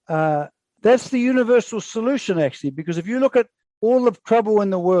 that's the universal solution, actually. Because if you look at all the trouble in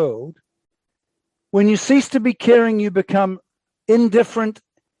the world, when you cease to be caring, you become indifferent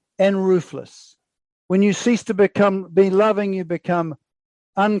and ruthless. When you cease to be loving, you become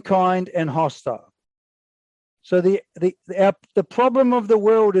unkind and hostile. So the problem of the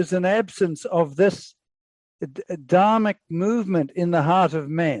world is an absence of this dharmic movement in the heart of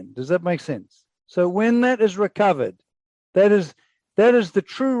man. Does that make sense? So when that is recovered, that is the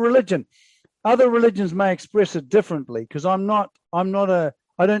true religion. Other religions may express it differently, because I don't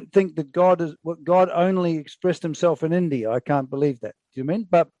think that God only expressed himself in India. I can't believe that. Do you mean?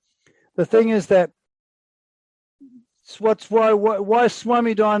 But the thing is that why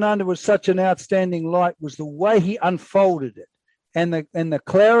Swami Dayananda was such an outstanding light was the way he unfolded it and the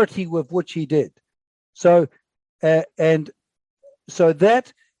clarity with which he did. So that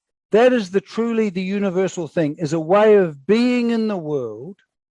is truly the universal thing, is a way of being in the world,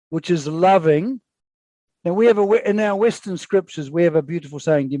 which is loving. Now we have in our Western scriptures, we have a beautiful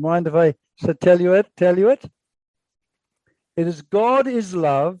saying. Do you mind if I tell you it? It is God is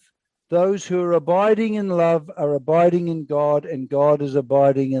love. Those who are abiding in love are abiding in God, and God is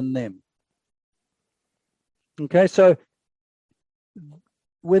abiding in them. Okay, so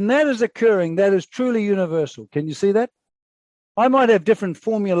when that is occurring, that is truly universal. Can you see that? I might have different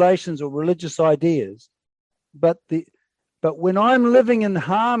formulations or religious ideas, but when I'm living in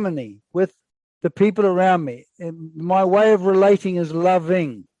harmony with the people around me, my way of relating is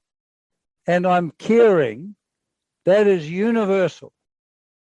loving, and I'm caring, that is universal.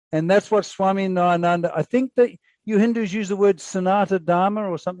 And that's what Swami Nayananda, I think that you Hindus use the word Sanatana Dharma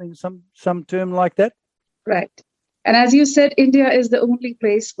or something, some term like that. Right. And as you said, India is the only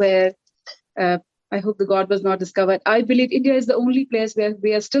place where, I hope the God was not discovered. I believe India is the only place where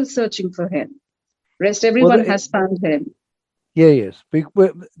we are still searching for him. Rest, everyone has found him. Yeah, yes.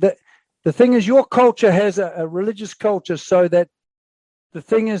 The thing is, your culture has a religious culture, so that the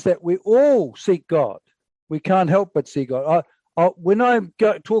thing is that we all seek God. We can't help but see God. When I'm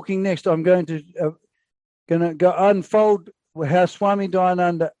talking next, I'm going to go unfold how Swami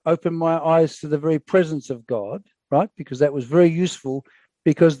Dayananda opened my eyes to the very presence of God, right? Because that was very useful,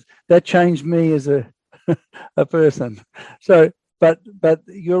 because that changed me as a person. So, but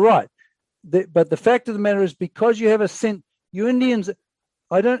you're right. But the fact of the matter is, because you have a sense, you Indians,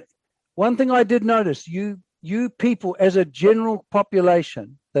 one thing I did notice, you people as a general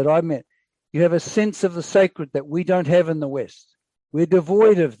population that I met, you have a sense of the sacred that we don't have in the West. We're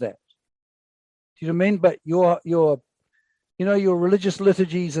devoid of that. Do you know what I mean? But your religious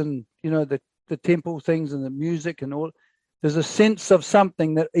liturgies and, the temple things and the music and all, there's a sense of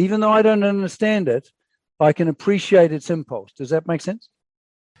something that, even though I don't understand it, I can appreciate its impulse. Does that make sense?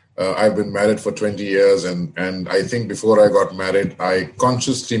 I've been married for 20 years, and I think before I got married, I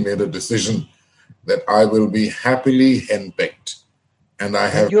consciously made a decision that I will be happily henpecked. And I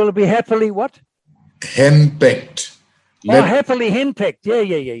have... You'll be happily what? Henpecked. Happily henpecked. Yeah.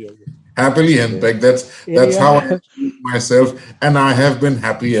 Happily henpecked. That's how I treat myself, and I have been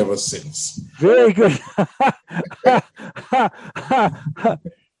happy ever since. Very good.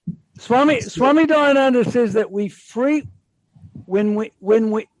 Swami Dayananda says that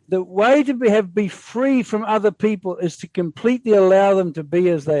the way to be free from other people is to completely allow them to be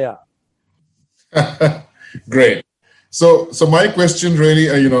as they are. Great. So my question really,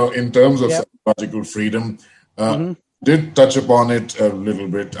 in terms of psychological freedom, did touch upon it a little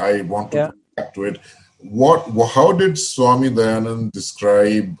bit. I want to come back to it. How did Swami Dayananda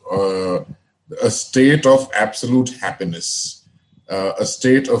describe a state of absolute happiness, a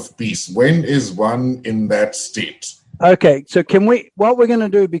state of peace? When is one in that state? Okay, so what we're going to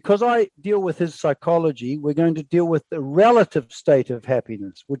do, because I deal with his psychology, we're going to deal with the relative state of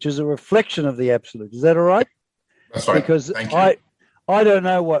happiness, which is a reflection of the absolute. Is that all right? That's right. Because I don't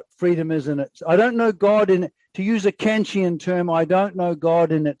know what freedom is in it. I don't know God in it. To use a Kantian term, I don't know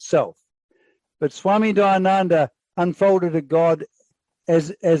God in itself. But Swami Dayananda unfolded a God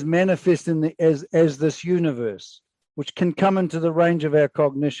as manifest as this universe, which can come into the range of our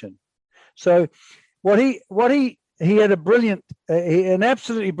cognition. So he had an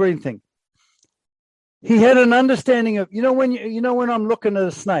absolutely brilliant thing. He had an understanding of, when I'm looking at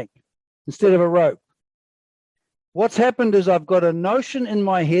a snake instead of a rope, what's happened is I've got a notion in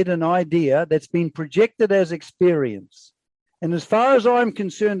my head, an idea that's been projected as experience. And as far as I'm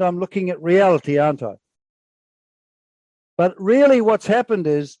concerned, I'm looking at reality, aren't I? But really what's happened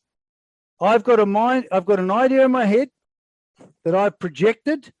is I've got an idea in my head that I've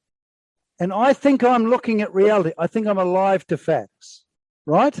projected, and I think I'm looking at reality. I think I'm alive to facts,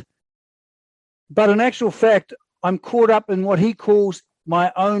 right? But in actual fact, I'm caught up in what he calls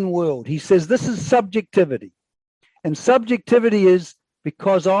my own world. He says this is subjectivity. And subjectivity is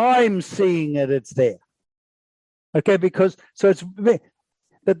because I'm seeing it, it's there. Okay, so it's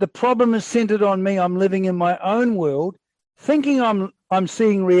that the problem is centered on me. I'm living in my own world, thinking I'm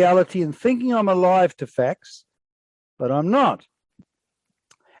seeing reality and thinking I'm alive to facts, but I'm not.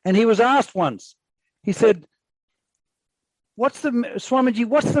 And he was asked once, he said, Swamiji,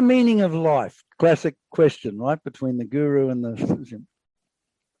 what's the meaning of life? Classic question, right? Between the guru and the...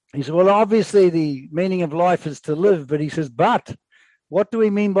 He said, well, obviously the meaning of life is to live, but he says, but what do we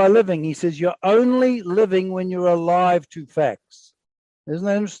mean by living? He says, you're only living when you're alive to facts. Isn't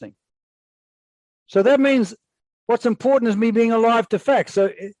that interesting? So that means what's important is me being alive to facts. So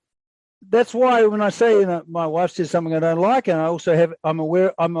that's why when I say, my wife says something I don't like, and I'm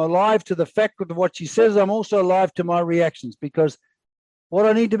alive to the fact of what she says, I'm also alive to my reactions, because what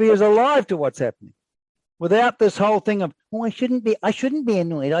I need to be is alive to what's happening. Without this whole thing of, I shouldn't be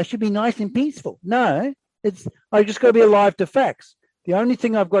annoyed. I should be nice and peaceful. No, I just got to be alive to facts. The only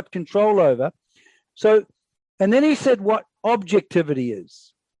thing I've got control over. So, and then he said, objectivity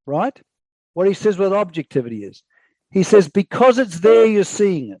is, right? What he says with objectivity is, he says, because it's there, you're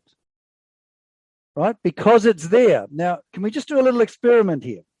seeing it, right? Because it's there. Now, can we just do a little experiment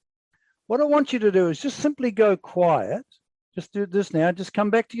here? What I want you to do is just simply go quiet. Just do this now. Just come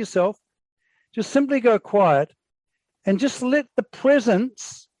back to yourself. Just simply go quiet and just let the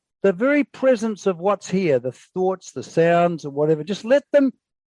presence, the very presence of what's here, the thoughts, the sounds, or whatever, just let them,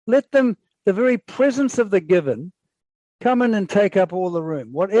 the very presence of the given, come in and take up all the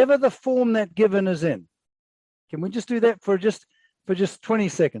room, whatever the form that given is in. Can we just do that for just 20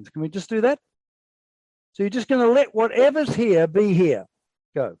 seconds? Can we just do that? So you're just going to let whatever's here be here.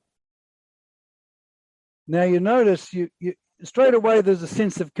 Go. Now you notice you straight away there's a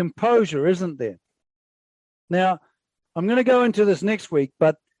sense of composure, isn't there? Now, I'm going to go into this next week,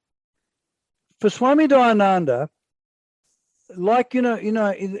 but for Swami Dayananda, like,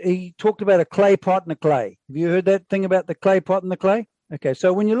 he talked about a clay pot and a clay. Have you heard that thing about the clay pot and the clay? Okay,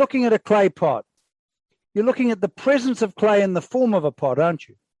 so when you're looking at a clay pot, you're looking at the presence of clay in the form of a pot, aren't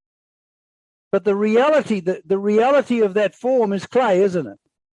you? But the reality of that form is clay, isn't it?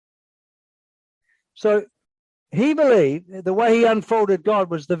 So he believed the way he unfolded God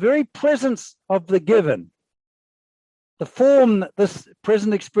was the very presence of the given, the form that this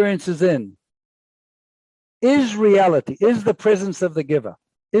present experience is in, is reality, is the presence of the giver,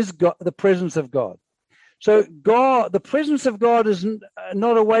 is God, the presence of God. So God, the presence of God is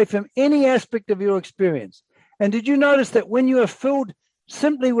not away from any aspect of your experience. And did you notice that when you are filled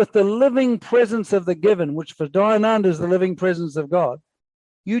simply with the living presence of the given, which for Dayananda is the living presence of God,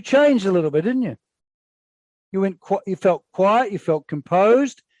 you changed a little bit, didn't you? You felt quiet, you felt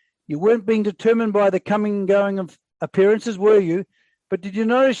composed, you weren't being determined by the coming and going of appearances, were you? But did you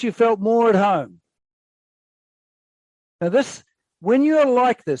notice you felt more at home? Now this, when you're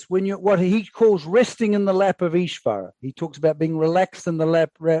like this, when you what he calls resting in the lap of Ishvara, he talks about being relaxed in the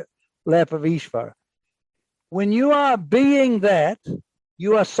lap of Ishvara. When you are being that,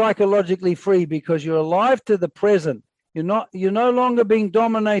 you are psychologically free because you're alive to the present. You're no longer being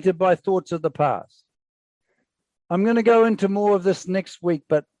dominated by thoughts of the past. I'm going to go into more of this next week,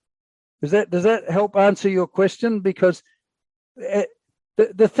 but does that help answer your question? Because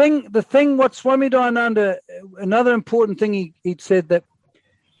the thing, what Swami Dayananda, another important thing he said that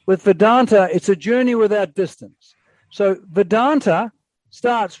with Vedanta, it's a journey without distance. So Vedanta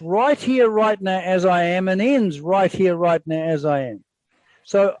starts right here, right now, as I am, and ends right here, right now, as I am.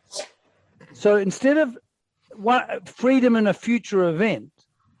 So instead of freedom in a future event,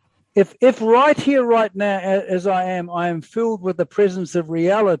 if right here, right now, as I am filled with the presence of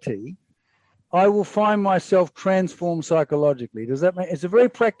reality, I will find myself transformed psychologically. Does that make? It's a very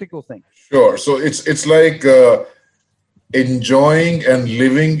practical thing. Sure. So it's like enjoying and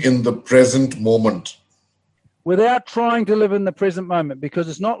living in the present moment without trying to live in the present moment, because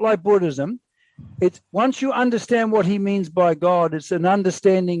it's not like Buddhism. It's once you understand what he means by God, it's an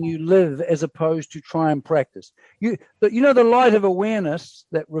understanding you live as opposed to try and practice. The light of awareness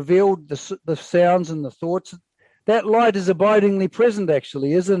that revealed the sounds and the thoughts, that light is abidingly present,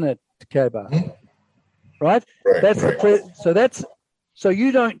 actually, isn't it, Kaba? Mm-hmm. Right? That's right. So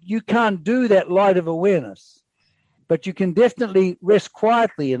you can't do that light of awareness, but you can definitely rest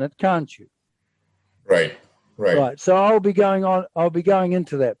quietly in it, can't you? Right. So I'll be going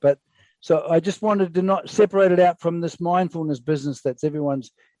into that, but so I just wanted to not separate it out from this mindfulness business that's everyone's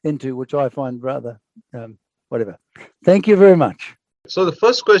into, which I find rather whatever. Thank you very much. So the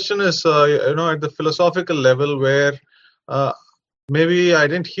first question is, at the philosophical level, where maybe I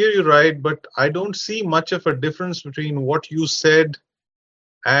didn't hear you right, but I don't see much of a difference between what you said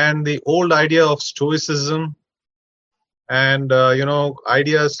and the old idea of Stoicism and,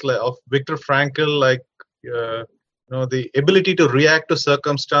 ideas of Viktor Frankl, like, the ability to react to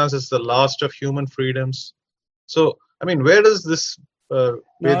circumstances is the last of human freedoms. So, I mean, where does this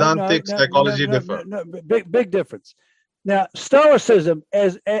Vedantic psychology differ? No, big difference. Now, Stoicism,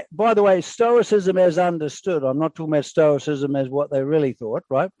 by the way, Stoicism as understood, I'm not talking about Stoicism as what they really thought,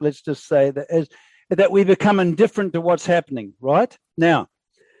 right? Let's just say that we become indifferent to what's happening, right? Now,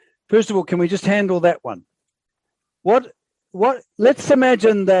 first of all, can we just handle that one? Let's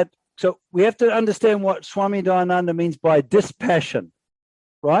imagine that. So we have to understand what Swami Dayananda means by dispassion,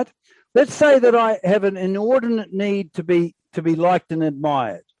 right? Let's say that I have an inordinate need to be liked and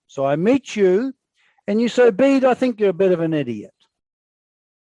admired. So I meet you, and you say, Bede, I think you're a bit of an idiot,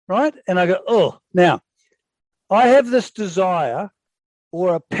 right? And I go, oh, now I have this desire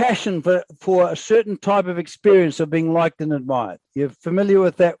or a passion for a certain type of experience of being liked and admired. You're familiar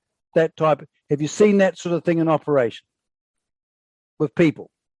with that type? Have you seen that sort of thing in operation with people?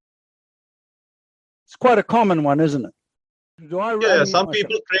 It's quite a common one, isn't it? Do I? Yeah, some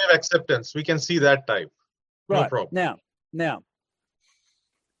people crave acceptance. We can see that type. Right. No problem. Now,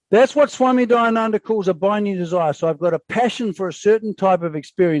 that's what Swami Dayananda calls a binding desire. So I've got a passion for a certain type of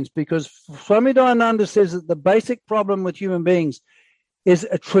experience, because Swami Dayananda says that the basic problem with human beings is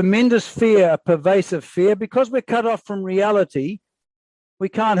a tremendous fear, a pervasive fear. Because we're cut off from reality, we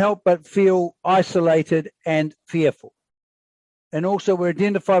can't help but feel isolated and fearful. And also we're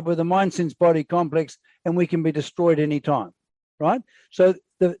identified with the mind-sense-body complex, and we can be destroyed any time, right? So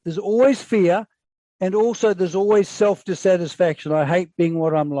there's always fear, and also there's always self-dissatisfaction. I hate being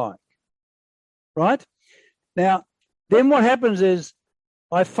what I'm like, right? Now, then what happens is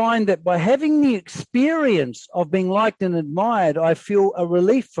I find that by having the experience of being liked and admired, I feel a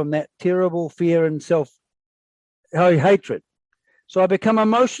relief from that terrible fear and self-hatred. So I become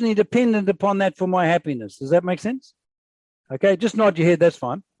emotionally dependent upon that for my happiness. Does that make sense? Okay, just nod your head, that's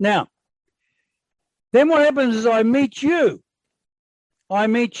fine. Now, then what happens is I meet you,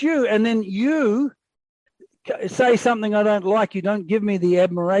 and then you say something I don't like. You don't give me the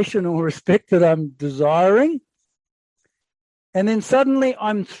admiration or respect that I'm desiring. And then suddenly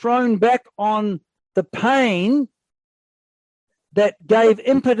I'm thrown back on the pain that gave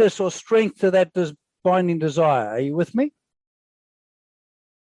impetus or strength to that binding desire. Are you with me?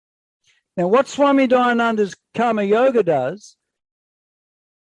 Now, what Swami Dayananda's Karma Yoga does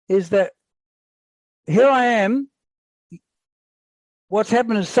is that here I am. What's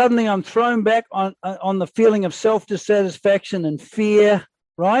happened is suddenly I'm thrown back on the feeling of self-dissatisfaction and fear,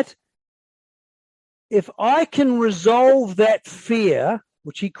 right? If I can resolve that fear,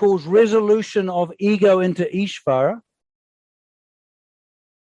 which he calls resolution of ego into Ishvara,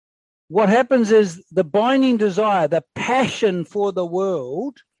 what happens is the binding desire, the passion for the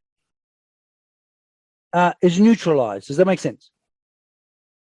world, is neutralized. Does that make sense?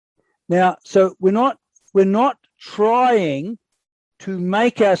 Now, so we're not trying to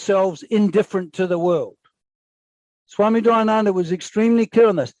make ourselves indifferent to the world. Swami Dayananda was extremely clear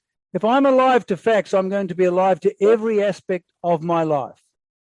on this. If I'm alive to facts, I'm going to be alive to every aspect of my life.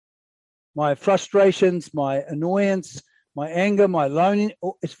 My frustrations, my annoyance, my anger, my loneliness.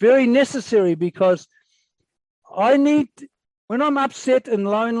 It's very necessary, because when I'm upset and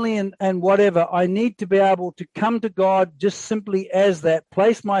lonely and whatever, I need to be able to come to God just simply as that,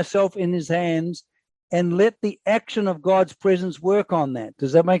 place myself in his hands, and let the action of God's presence work on that.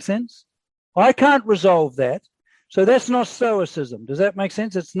 Does that make sense? I can't resolve that. So that's not Stoicism. Does that make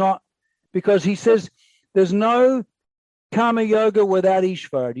sense? It's not, because he says there's no Karma Yoga without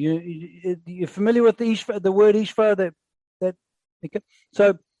Ishvara. You're familiar with the word Ishvara?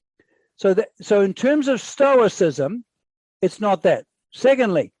 So in terms of Stoicism, it's not that.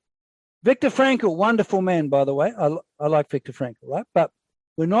 Secondly, Viktor Frankl, wonderful man, by the way. I like Viktor Frankl, right? But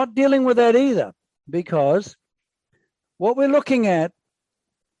we're not dealing with that either, because what we're looking at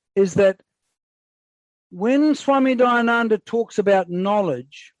is that when Swami Dayananda talks about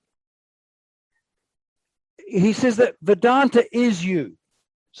knowledge, he says that Vedanta is you.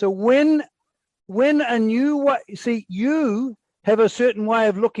 So when a new way, see, you have a certain way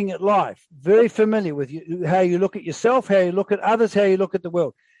of looking at life, very familiar with you, how you look at yourself, how you look at others, how you look at the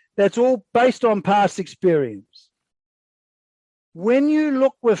world. That's all based on past experience. When you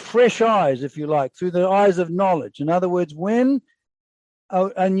look with fresh eyes, if you like, through the eyes of knowledge, in other words, when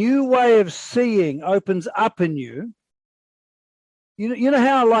a new way of seeing opens up in you, you know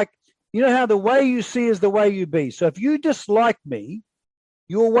how the way you see is the way you be. So if you dislike me,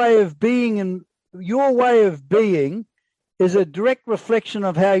 your way of being is a direct reflection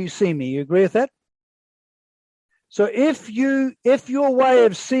of how you see me. You agree with that? So if your way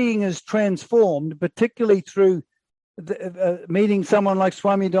of seeing is transformed, particularly through meeting someone like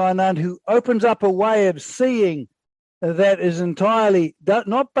Swami Dayananda, who opens up a way of seeing that is entirely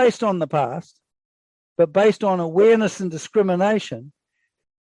not based on the past, but based on awareness and discrimination,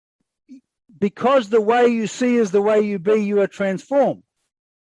 because the way you see is the way you be, you are transformed.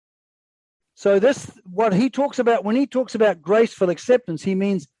 So this, what he talks about, when he talks about graceful acceptance, he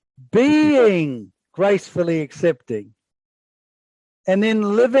means being gracefully accepting, and then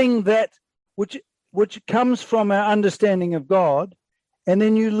living that which comes from our understanding of God, and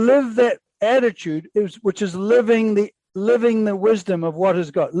then you live that attitude, which is living the wisdom of what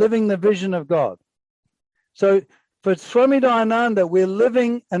is God, living the vision of God. So for Swami Dayananda, we're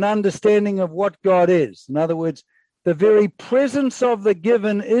living an understanding of what God is. In other words, the very presence of the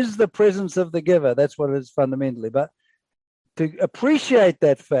given is the presence of the giver. That's what it is fundamentally. But to appreciate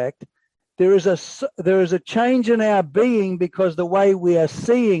that fact, there is a change in our being because the way we are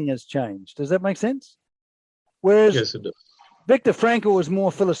seeing has changed. Does that make sense? Whereas yes, it does. Viktor Frankl was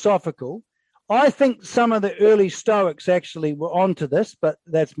more philosophical. I think some of the early Stoics actually were onto this, but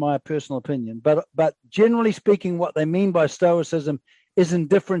that's my personal opinion. But generally speaking, what they mean by Stoicism is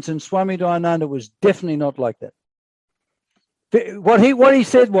indifference, and Swami Dayananda was definitely not like that. What he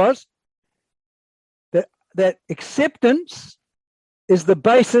said was that acceptance is the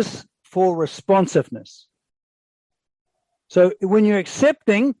basis for responsiveness. So when you're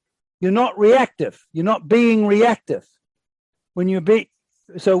accepting, you're not reactive. You're not being reactive.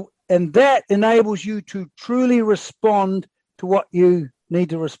 And that enables you to truly respond to what you need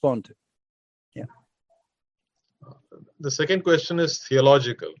to respond to. Yeah. The second question is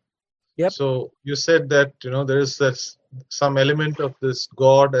theological. Yep. So you said that there is some element of this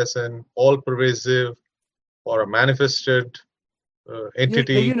God as an all-pervasive or a manifested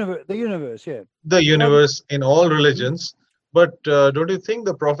entity. The universe, yeah. The universe in all religions. But don't you think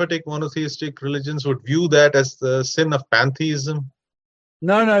the prophetic monotheistic religions would view that as the sin of pantheism?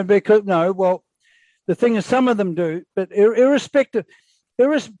 No. Well, the thing is, some of them do, but irrespective,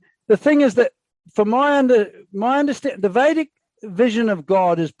 the thing is that, for my understanding, the Vedic vision of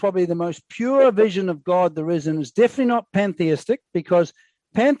God is probably the most pure vision of God there is, and it's definitely not pantheistic, because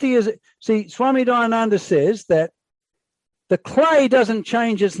pantheism. See, Swami Dayananda says that the clay doesn't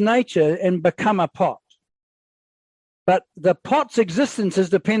change its nature and become a pot, but the pot's existence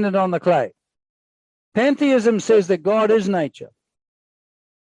is dependent on the clay. Pantheism says that God is nature.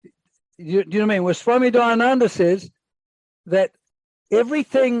 Do you know what I mean? Where Swami Dayananda says that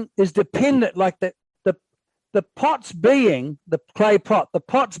everything is dependent, like the pot's being, the clay pot, the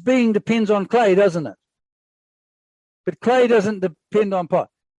pot's being depends on clay, doesn't it? But clay doesn't depend on pot.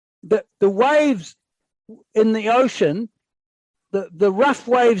 The waves in the ocean, the rough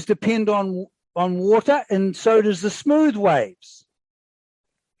waves depend on water, and so does the smooth waves,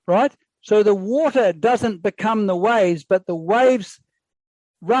 right? So the water doesn't become the waves, but the waves,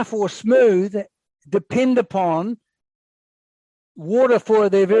 rough or smooth, depend upon water for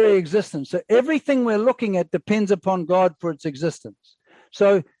their very existence. So everything we're looking at depends upon God for its existence.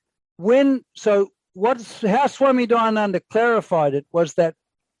 So how Swami Dayananda clarified it was that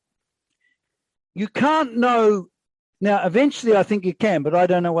you can't know. Now, eventually I think you can, but I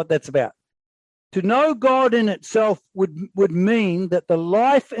don't know what that's about. To know God in itself would mean that the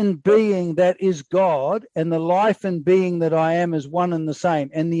life and being that is God and the life and being that I am is one and the same.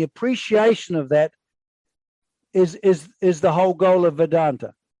 And the appreciation of that is the whole goal of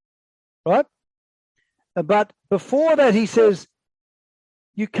Vedanta, right? But before that, he says,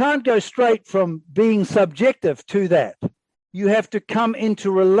 you can't go straight from being subjective to that. You have to come into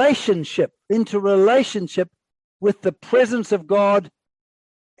relationship with the presence of God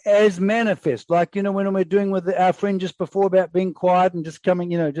as manifest. Like, when we're doing with our friend just before about being quiet and just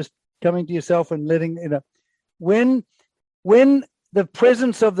coming, just coming to yourself and letting, when the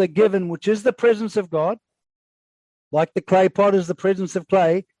presence of the given, which is the presence of God, like the clay pot is the presence of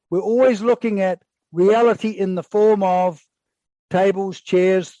clay, we're always looking at reality in the form of tables,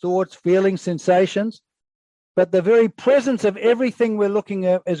 chairs, thoughts, feelings, sensations. But the very presence of everything we're looking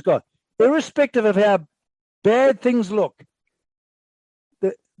at is God. Irrespective of how bad things look,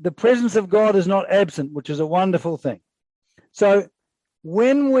 the presence of God is not absent, which is a wonderful thing. So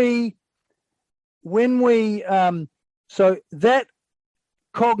so that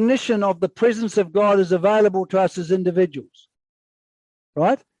cognition of the presence of God is available to us as individuals,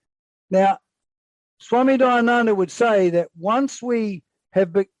 right? Now, Swami Dayananda would say that once we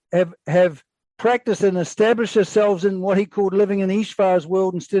have practiced and established ourselves in what he called living in Ishvara's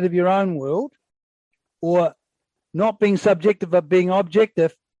world instead of your own world, or not being subjective but being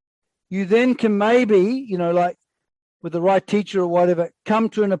objective, you then can maybe, like with the right teacher or whatever, come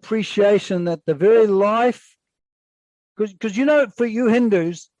to an appreciation that the very life, because for you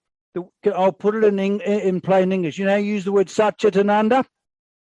Hindus, I'll put it in plain English. You use the word Satchitananda.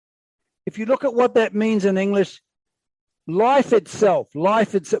 If you look at what that means in English, life itself,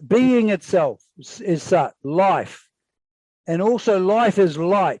 being itself is Sat, life. And also life is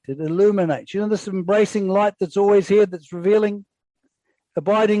light. It illuminates. This embracing light that's always here, that's revealing,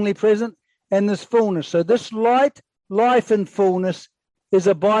 abidingly present, and this fullness. So this light, life, and fullness is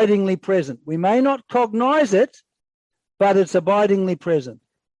abidingly present. We may not cognize it, but it's abidingly present.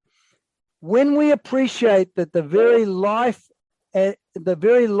 When we appreciate that the very life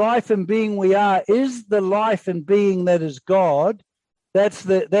and being we are is the life and being that is God, that's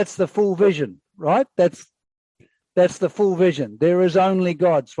the full vision, right? That's the full vision. There is only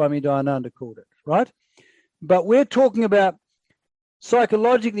God, Swami Dayananda called it, right? But we're talking about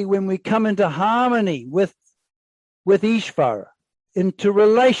psychologically when we come into harmony with Ishvara, into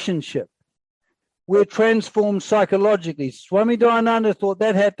relationship, we're transformed psychologically. Swami Dayananda thought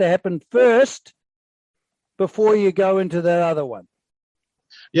that had to happen first before you go into that other one.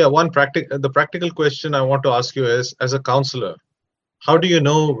 Yeah, the practical question I want to ask you is, as a counselor, how do you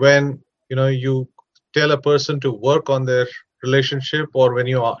know when you tell a person to work on their relationship or when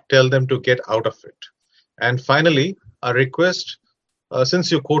you tell them to get out of it? And finally, a request,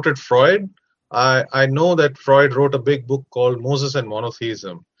 since you quoted Freud, I know that Freud wrote a big book called Moses and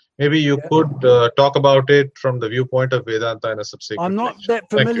Monotheism. Maybe you could talk about it from the viewpoint of Vedanta in a subsequent I'm not lecture. that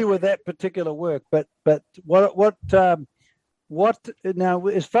familiar with that particular work, but what now,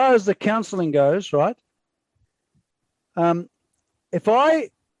 as far as the counseling goes, right? If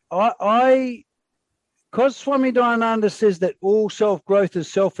because Swami Dayananda says that all self-growth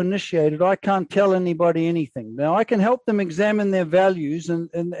is self-initiated, I can't tell anybody anything. Now, I can help them examine their values,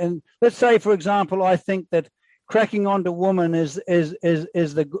 and let's say, for example, I think that cracking onto woman is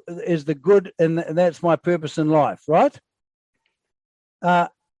the good, and that's my purpose in life, right? The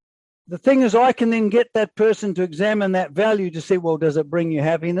thing is, I can then get that person to examine that value to see, well, does it bring you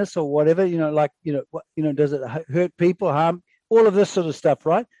happiness or whatever? Does it hurt people, harm, all of this sort of stuff,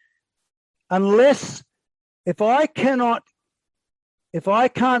 right? Unless if I can't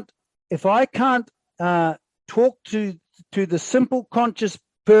talk to the simple conscious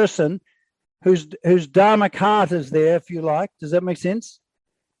person whose dharmic heart is there, if you like, does that make sense?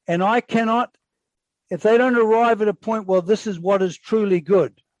 And I cannot, if they don't arrive at a point, well, this is what is truly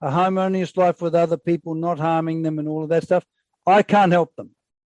good, a harmonious life with other people, not harming them and all of that stuff, I can't help them.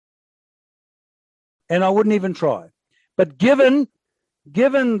 And I wouldn't even try. But given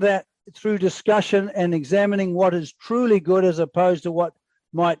that through discussion and examining what is truly good as opposed to what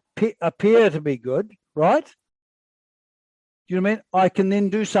might appear to be good, right? Do you know what I mean? I can then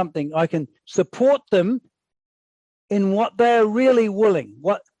do something. I can support them in what they are really willing,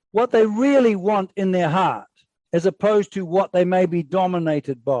 what they really want in their heart, as opposed to what they may be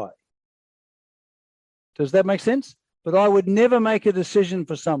dominated by. Does that make sense? But I would never make a decision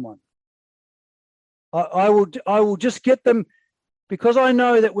for someone. I will just get them, because I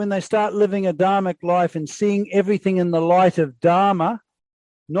know that when they start living a dharmic life and seeing everything in the light of dharma,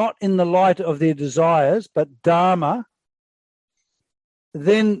 not in the light of their desires, but dharma,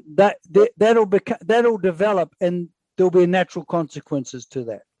 then that'll develop, and there'll be natural consequences to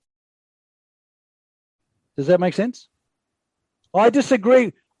that. Does that make sense? I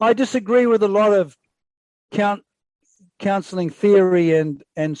disagree with a lot of counseling theory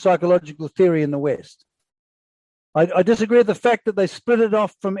and psychological theory in the West. I disagree with the fact that they split it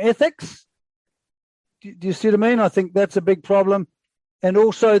off from ethics. Do you see what I mean? I think that's a big problem. And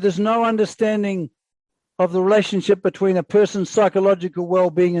also, there's no understanding of the relationship between a person's psychological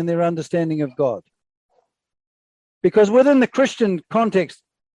well-being and their understanding of God. Because within the Christian context,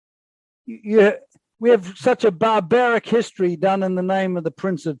 we have such a barbaric history done in the name of the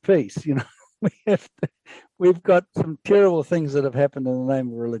Prince of Peace. We've got some terrible things that have happened in the name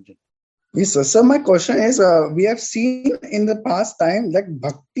of religion. Yes, sir. So my question is, we have seen in the past time that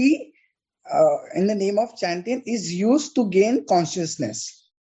bhakti in the name of chanting is used to gain consciousness.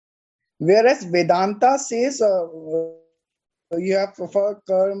 Whereas Vedanta says you have for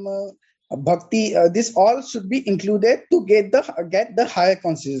karma, bhakti, this all should be included to get the higher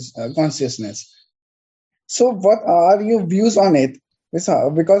consciousness. So what are your views on it?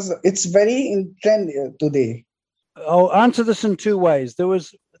 Because it's very in trend today. I'll answer this in two ways. There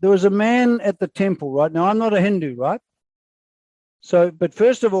was a man at the temple, right? Now, I'm not a Hindu, right? But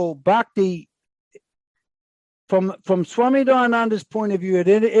first of all, bhakti, from Swami Dayananda's point of view, at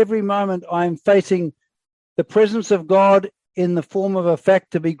every moment I'm facing the presence of God in the form of a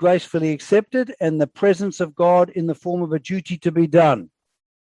fact to be gracefully accepted, and the presence of God in the form of a duty to be done.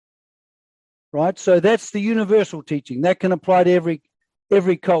 Right? So that's the universal teaching. That can apply to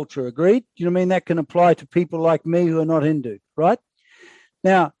every culture, agreed? You know what I mean? That can apply to people like me who are not Hindu, right?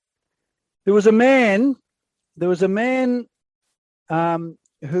 Now, there was a man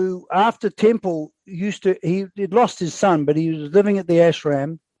who after temple he'd lost his son, but he was living at the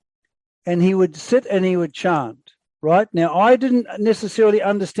ashram, and he would sit and he would chant, right? Now, I didn't necessarily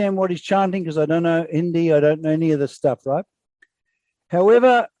understand what he's chanting because I don't know Hindi, I don't know any of this stuff, right?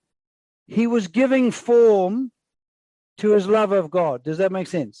 However, he was giving form to his love of God. Does that make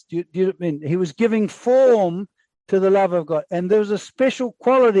sense? Do you mean he was giving form to the love of God? And there was a special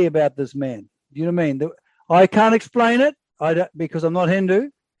quality about this man. Do you know what I mean? I can't explain it because I'm not Hindu,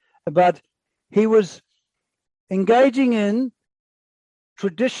 but he was engaging in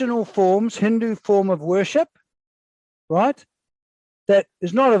traditional forms, Hindu form of worship, right? That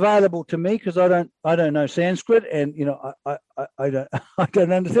is not available to me because I don't know Sanskrit, and I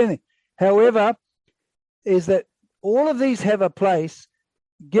don't understand it. However, is that all of these have a place.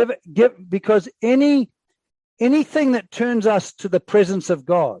 Because anything that turns us to the presence of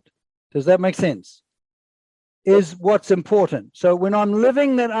God, does that make sense? Is what's important. So when I'm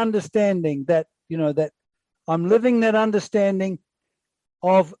living that understanding, that I'm living that understanding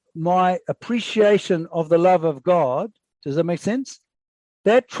of my appreciation of the love of God, does that make sense?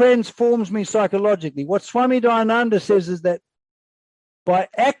 That transforms me psychologically. What Swami Dayananda says is that by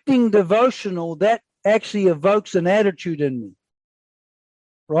acting devotional, that actually evokes an attitude in me,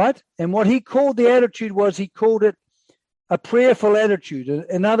 right? And what he called the attitude was, he called it a prayerful attitude.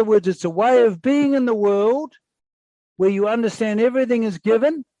 In other words, it's a way of being in the world where you understand everything is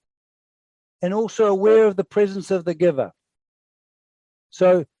given and also aware of the presence of the giver.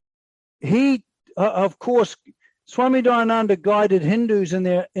 So he, of course, Swami Dayananda guided Hindus in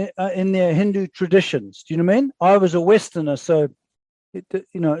their Hindu traditions. Do you know what I mean? I was a Westerner, so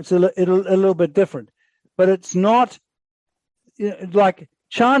it's a little bit different. But it's not like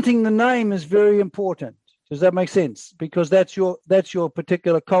chanting the name is very important. Does that make sense? Because that's your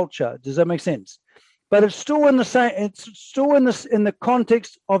particular culture. Does that make sense? But it's still in the same. It's still in the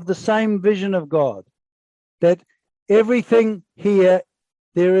context of the same vision of God, that everything here,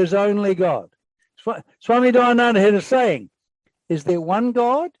 there is only God. Swami Dayananda had a saying: "Is there one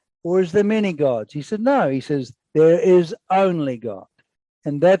God or is there many gods?" He said, "No." He says, "There is only God,"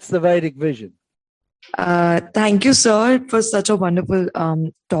 and that's the Vedic vision. Thank you, sir, for such a wonderful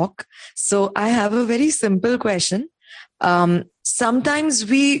talk. So I have a very simple question. Sometimes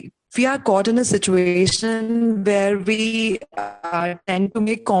we are caught in a situation where we tend to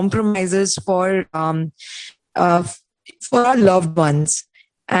make compromises for our loved ones,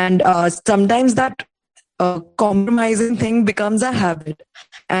 and sometimes that compromising thing becomes a habit,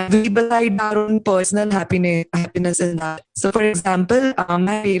 and we decide our own personal happiness in that. So, for example,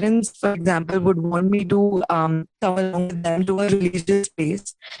 my parents, for example, would want me to come along with them to a religious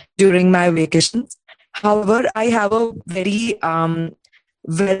place during my vacations. However, I have a very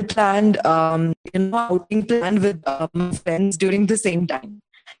well-planned, outing planned with my friends during the same time.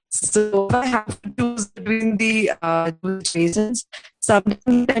 So if I have to choose between the two situations, sometimes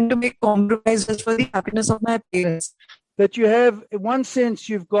I tend to make compromise just for the happiness of my parents. But you have, in one sense,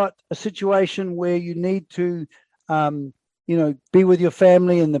 you've got a situation where you need to, be with your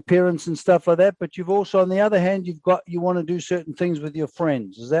family and the parents and stuff like that. But you've also, on the other hand, you want to do certain things with your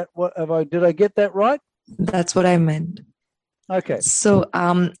friends. Is that what? Did I get that right? That's what I meant. Okay. So,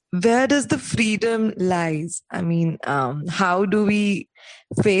 where does the freedom lies? I mean, how do we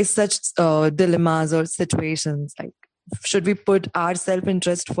face such dilemmas or situations? Like, should we put our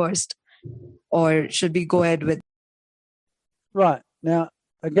self-interest first, or should we go ahead with? Right. Now,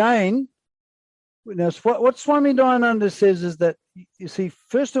 again, what Swami Dayananda says is that, you see,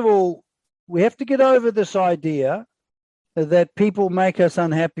 first of all, we have to get over this idea that people make us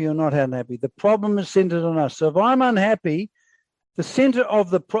unhappy or not unhappy. The problem is centered on us. So if I'm unhappy, the center of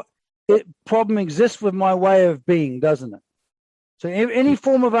the problem exists with my way of being, doesn't it? So any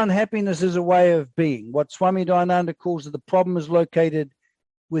form of unhappiness is a way of being. What Swami Dayananda calls it, the problem is located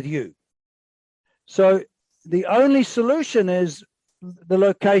with you. So the only solution is the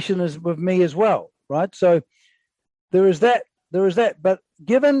location is with me as well, right? So there is that. But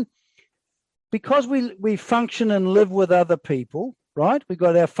because we function and live with other people, right? We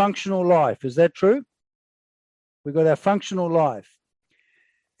got our functional life. Is that true? We got our functional life.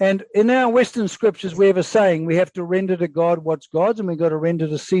 And in our Western scriptures, we have a saying: we have to render to God what's God's, and we got to render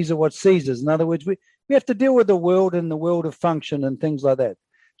to Caesar what's Caesar's. In other words, we have to deal with the world and the world of function and things like that.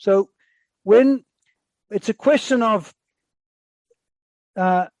 So when it's a question of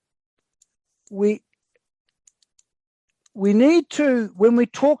we need to, when we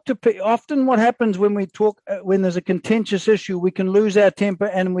talk to people, often what happens when we talk, when there's a contentious issue, we can lose our temper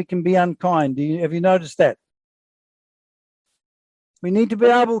and we can be unkind. Have you noticed that? We need to be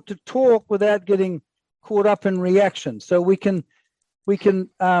able to talk without getting caught up in reaction. So we can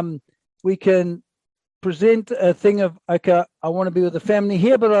present a thing of, okay, I want to be with the family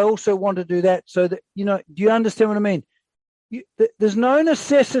here, but I also want to do that. So that, do you understand what I mean? There's no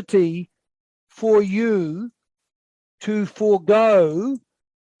necessity for you to forego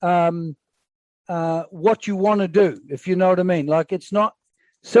what you want to do, if you know what I mean. Like, it's not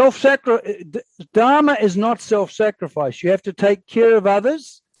Dharma is not self-sacrifice. You have to take care of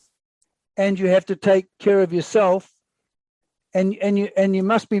others, and you have to take care of yourself, and you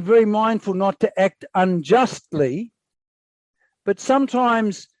must be very mindful not to act unjustly. But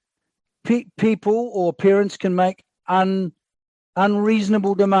sometimes people or parents can make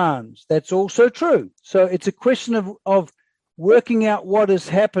unreasonable demands. That's also true. So it's a question of working out what is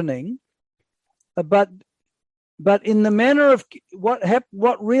happening. But but in the manner of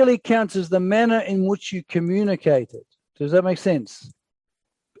what really counts is the manner in which you communicate it. Does that make sense?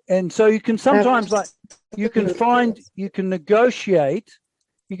 And so you can sometimes, like, you can negotiate.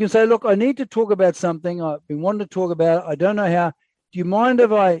 You can say, look, I need to talk about something. I've been wanting to talk about it. I don't know how. Do you mind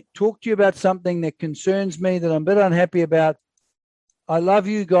if I talk to you about something that concerns me, that I'm a bit unhappy about? I love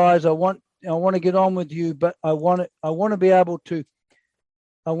you guys. I want to get on with you, but I want to be able to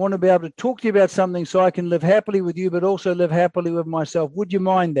talk to you about something so I can live happily with you, but also live happily with myself. Would you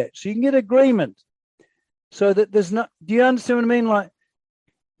mind that? So you can get agreement, so that there's not. Do you understand what I mean? Like,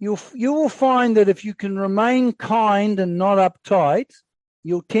 you will find that if you can remain kind and not uptight,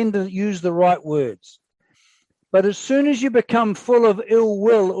 you'll tend to use the right words. But as soon as you become full of ill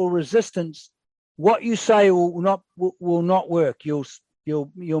will or resistance, what you say will not work.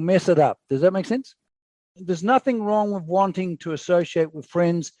 You'll mess it up. Does that make sense? There's nothing wrong with wanting to associate with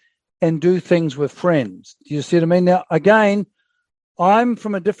friends and do things with friends. Do you see what I mean? Now, again, I'm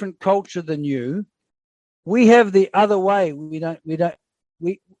from a different culture than you. We have the other way. We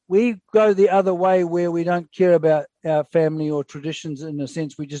go the other way, where we don't care about our family or traditions. In a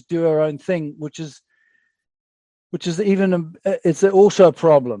sense, we just do our own thing, which is it's also a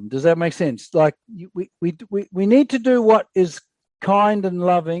problem. Does that make sense? Like, we need to do what is kind and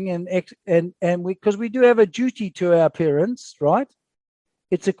loving, and because we do have a duty to our parents, right?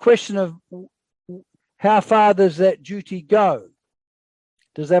 It's a question of how far does that duty go?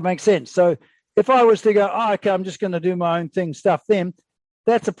 Does that make sense? So if I was to go, okay, I'm just going to do my own thing, stuff them,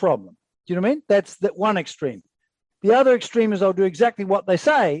 that's a problem. Do you know what I mean? That's the one extreme. The other extreme is I'll do exactly what they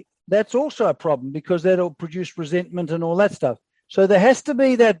say. That's also a problem, because that'll produce resentment and all that stuff. So there has to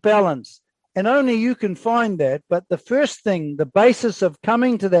be that balance, and only you can find that. But the first thing, the basis of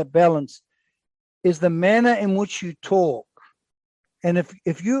coming to that balance, is the manner in which you talk. And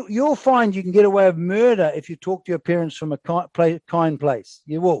if you'll find you can get away with murder if you talk to your parents from a kind place.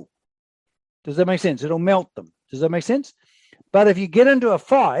 You will. Does that make sense? It'll melt them. Does that make sense? But if you get into a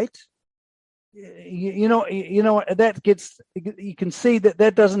fight, you know that gets. You can see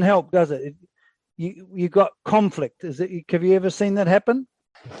that doesn't help, does it? You got conflict. Have you ever seen that happen?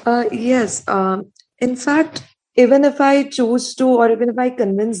 Yes. In fact, even if I choose to, or even if I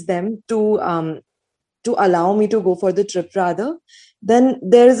convince them to allow me to go for the trip, rather, then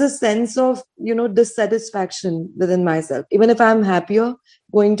there is a sense of dissatisfaction within myself. Even if I'm happier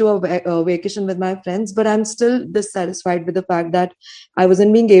going to a vacation with my friends, but I'm still dissatisfied with the fact that I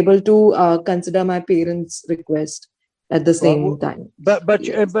wasn't being able to consider my parents' request at the same time.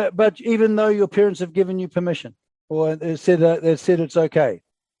 But even though your parents have given you permission, or they said it's okay,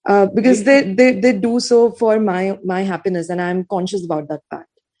 because they do so for my happiness, and I'm conscious about that fact,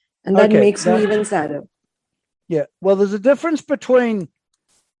 and that makes me even sadder. Yeah, well, there's a difference between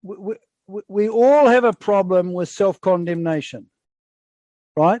we all have a problem with self-condemnation,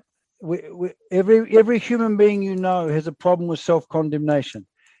 right? Every human being has a problem with self-condemnation,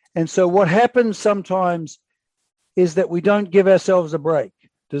 and so what happens sometimes is that we don't give ourselves a break.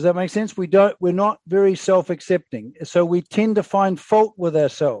 Does that make sense? We're not very self-accepting, so we tend to find fault with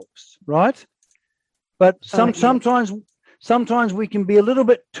ourselves, right? But sometimes we can be a little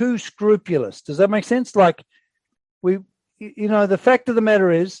bit too scrupulous. Does that make sense? Like, the fact of the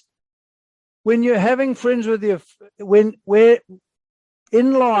matter is, when you're having friends with we're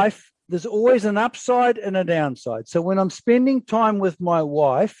in life, there's always an upside and a downside. So when I'm spending time with my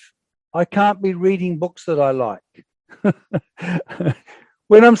wife, I can't be reading books that I like.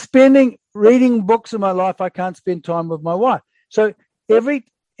 When I'm reading books in my life, I can't spend time with my wife. So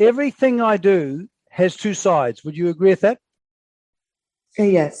everything I do has two sides. Would you agree with that?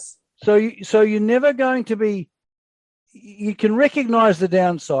 Yes. So you're never going to be. You can recognize the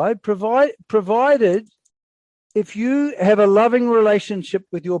downside, provided if you have a loving relationship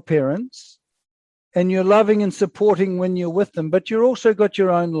with your parents, and you're loving and supporting when you're with them, but you've also got your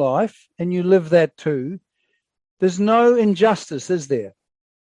own life and you live that too. There's no injustice, is there?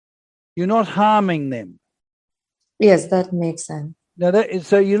 You're not harming them. Yes, that makes sense. Now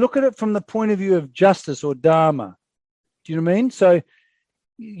so you look at it from the point of view of justice or dharma. Do you know what I mean? So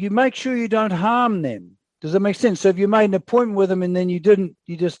you make sure you don't harm them. Does that make sense? So if you made an appointment with them and then you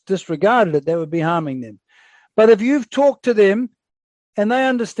just disregarded it, that would be harming them. But if you've talked to them and they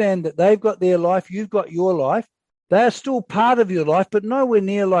understand that they've got their life, you've got your life, they are still part of your life, but nowhere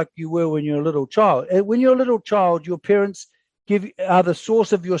near like you were when you're a little child. When you're a little child, your parents are the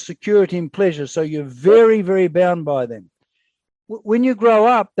source of your security and pleasure, so you're very, very bound by them. When you grow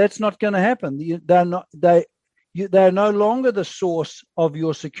up, that's not going to happen. They're no longer the source of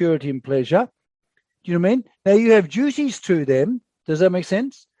your security and pleasure. Do you know what I mean? Now you have duties to them. Does that make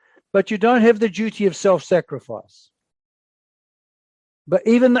sense? but you don't have the duty of self-sacrifice. But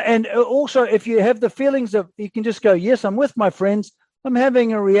and also, if you have the feelings of, you can just go, yes, I'm with my friends, I'm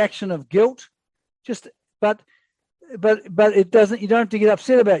having a reaction of guilt, but it doesn't, you don't have to get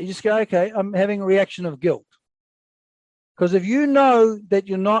upset about it. You just go, okay, I'm having a reaction of guilt. Because if you know that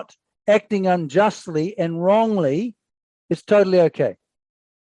you're not acting unjustly and wrongly, it's totally okay,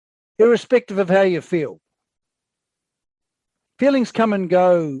 irrespective of how you feel. Feelings come and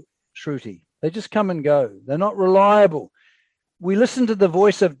go, Shruti. They just come and go. They're not reliable. We listen to the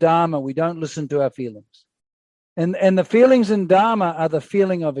voice of Dharma. We don't listen to our feelings. And the feelings in Dharma are the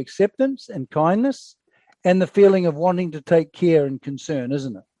feeling of acceptance and kindness and the feeling of wanting to take care and concern,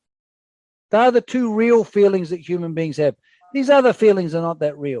 isn't it? They are the two real feelings that human beings have. These other feelings are not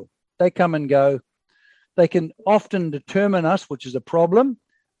that real. They come and go. They can often determine us, which is a problem,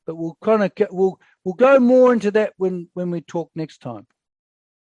 but we'll go more into that when we talk next time.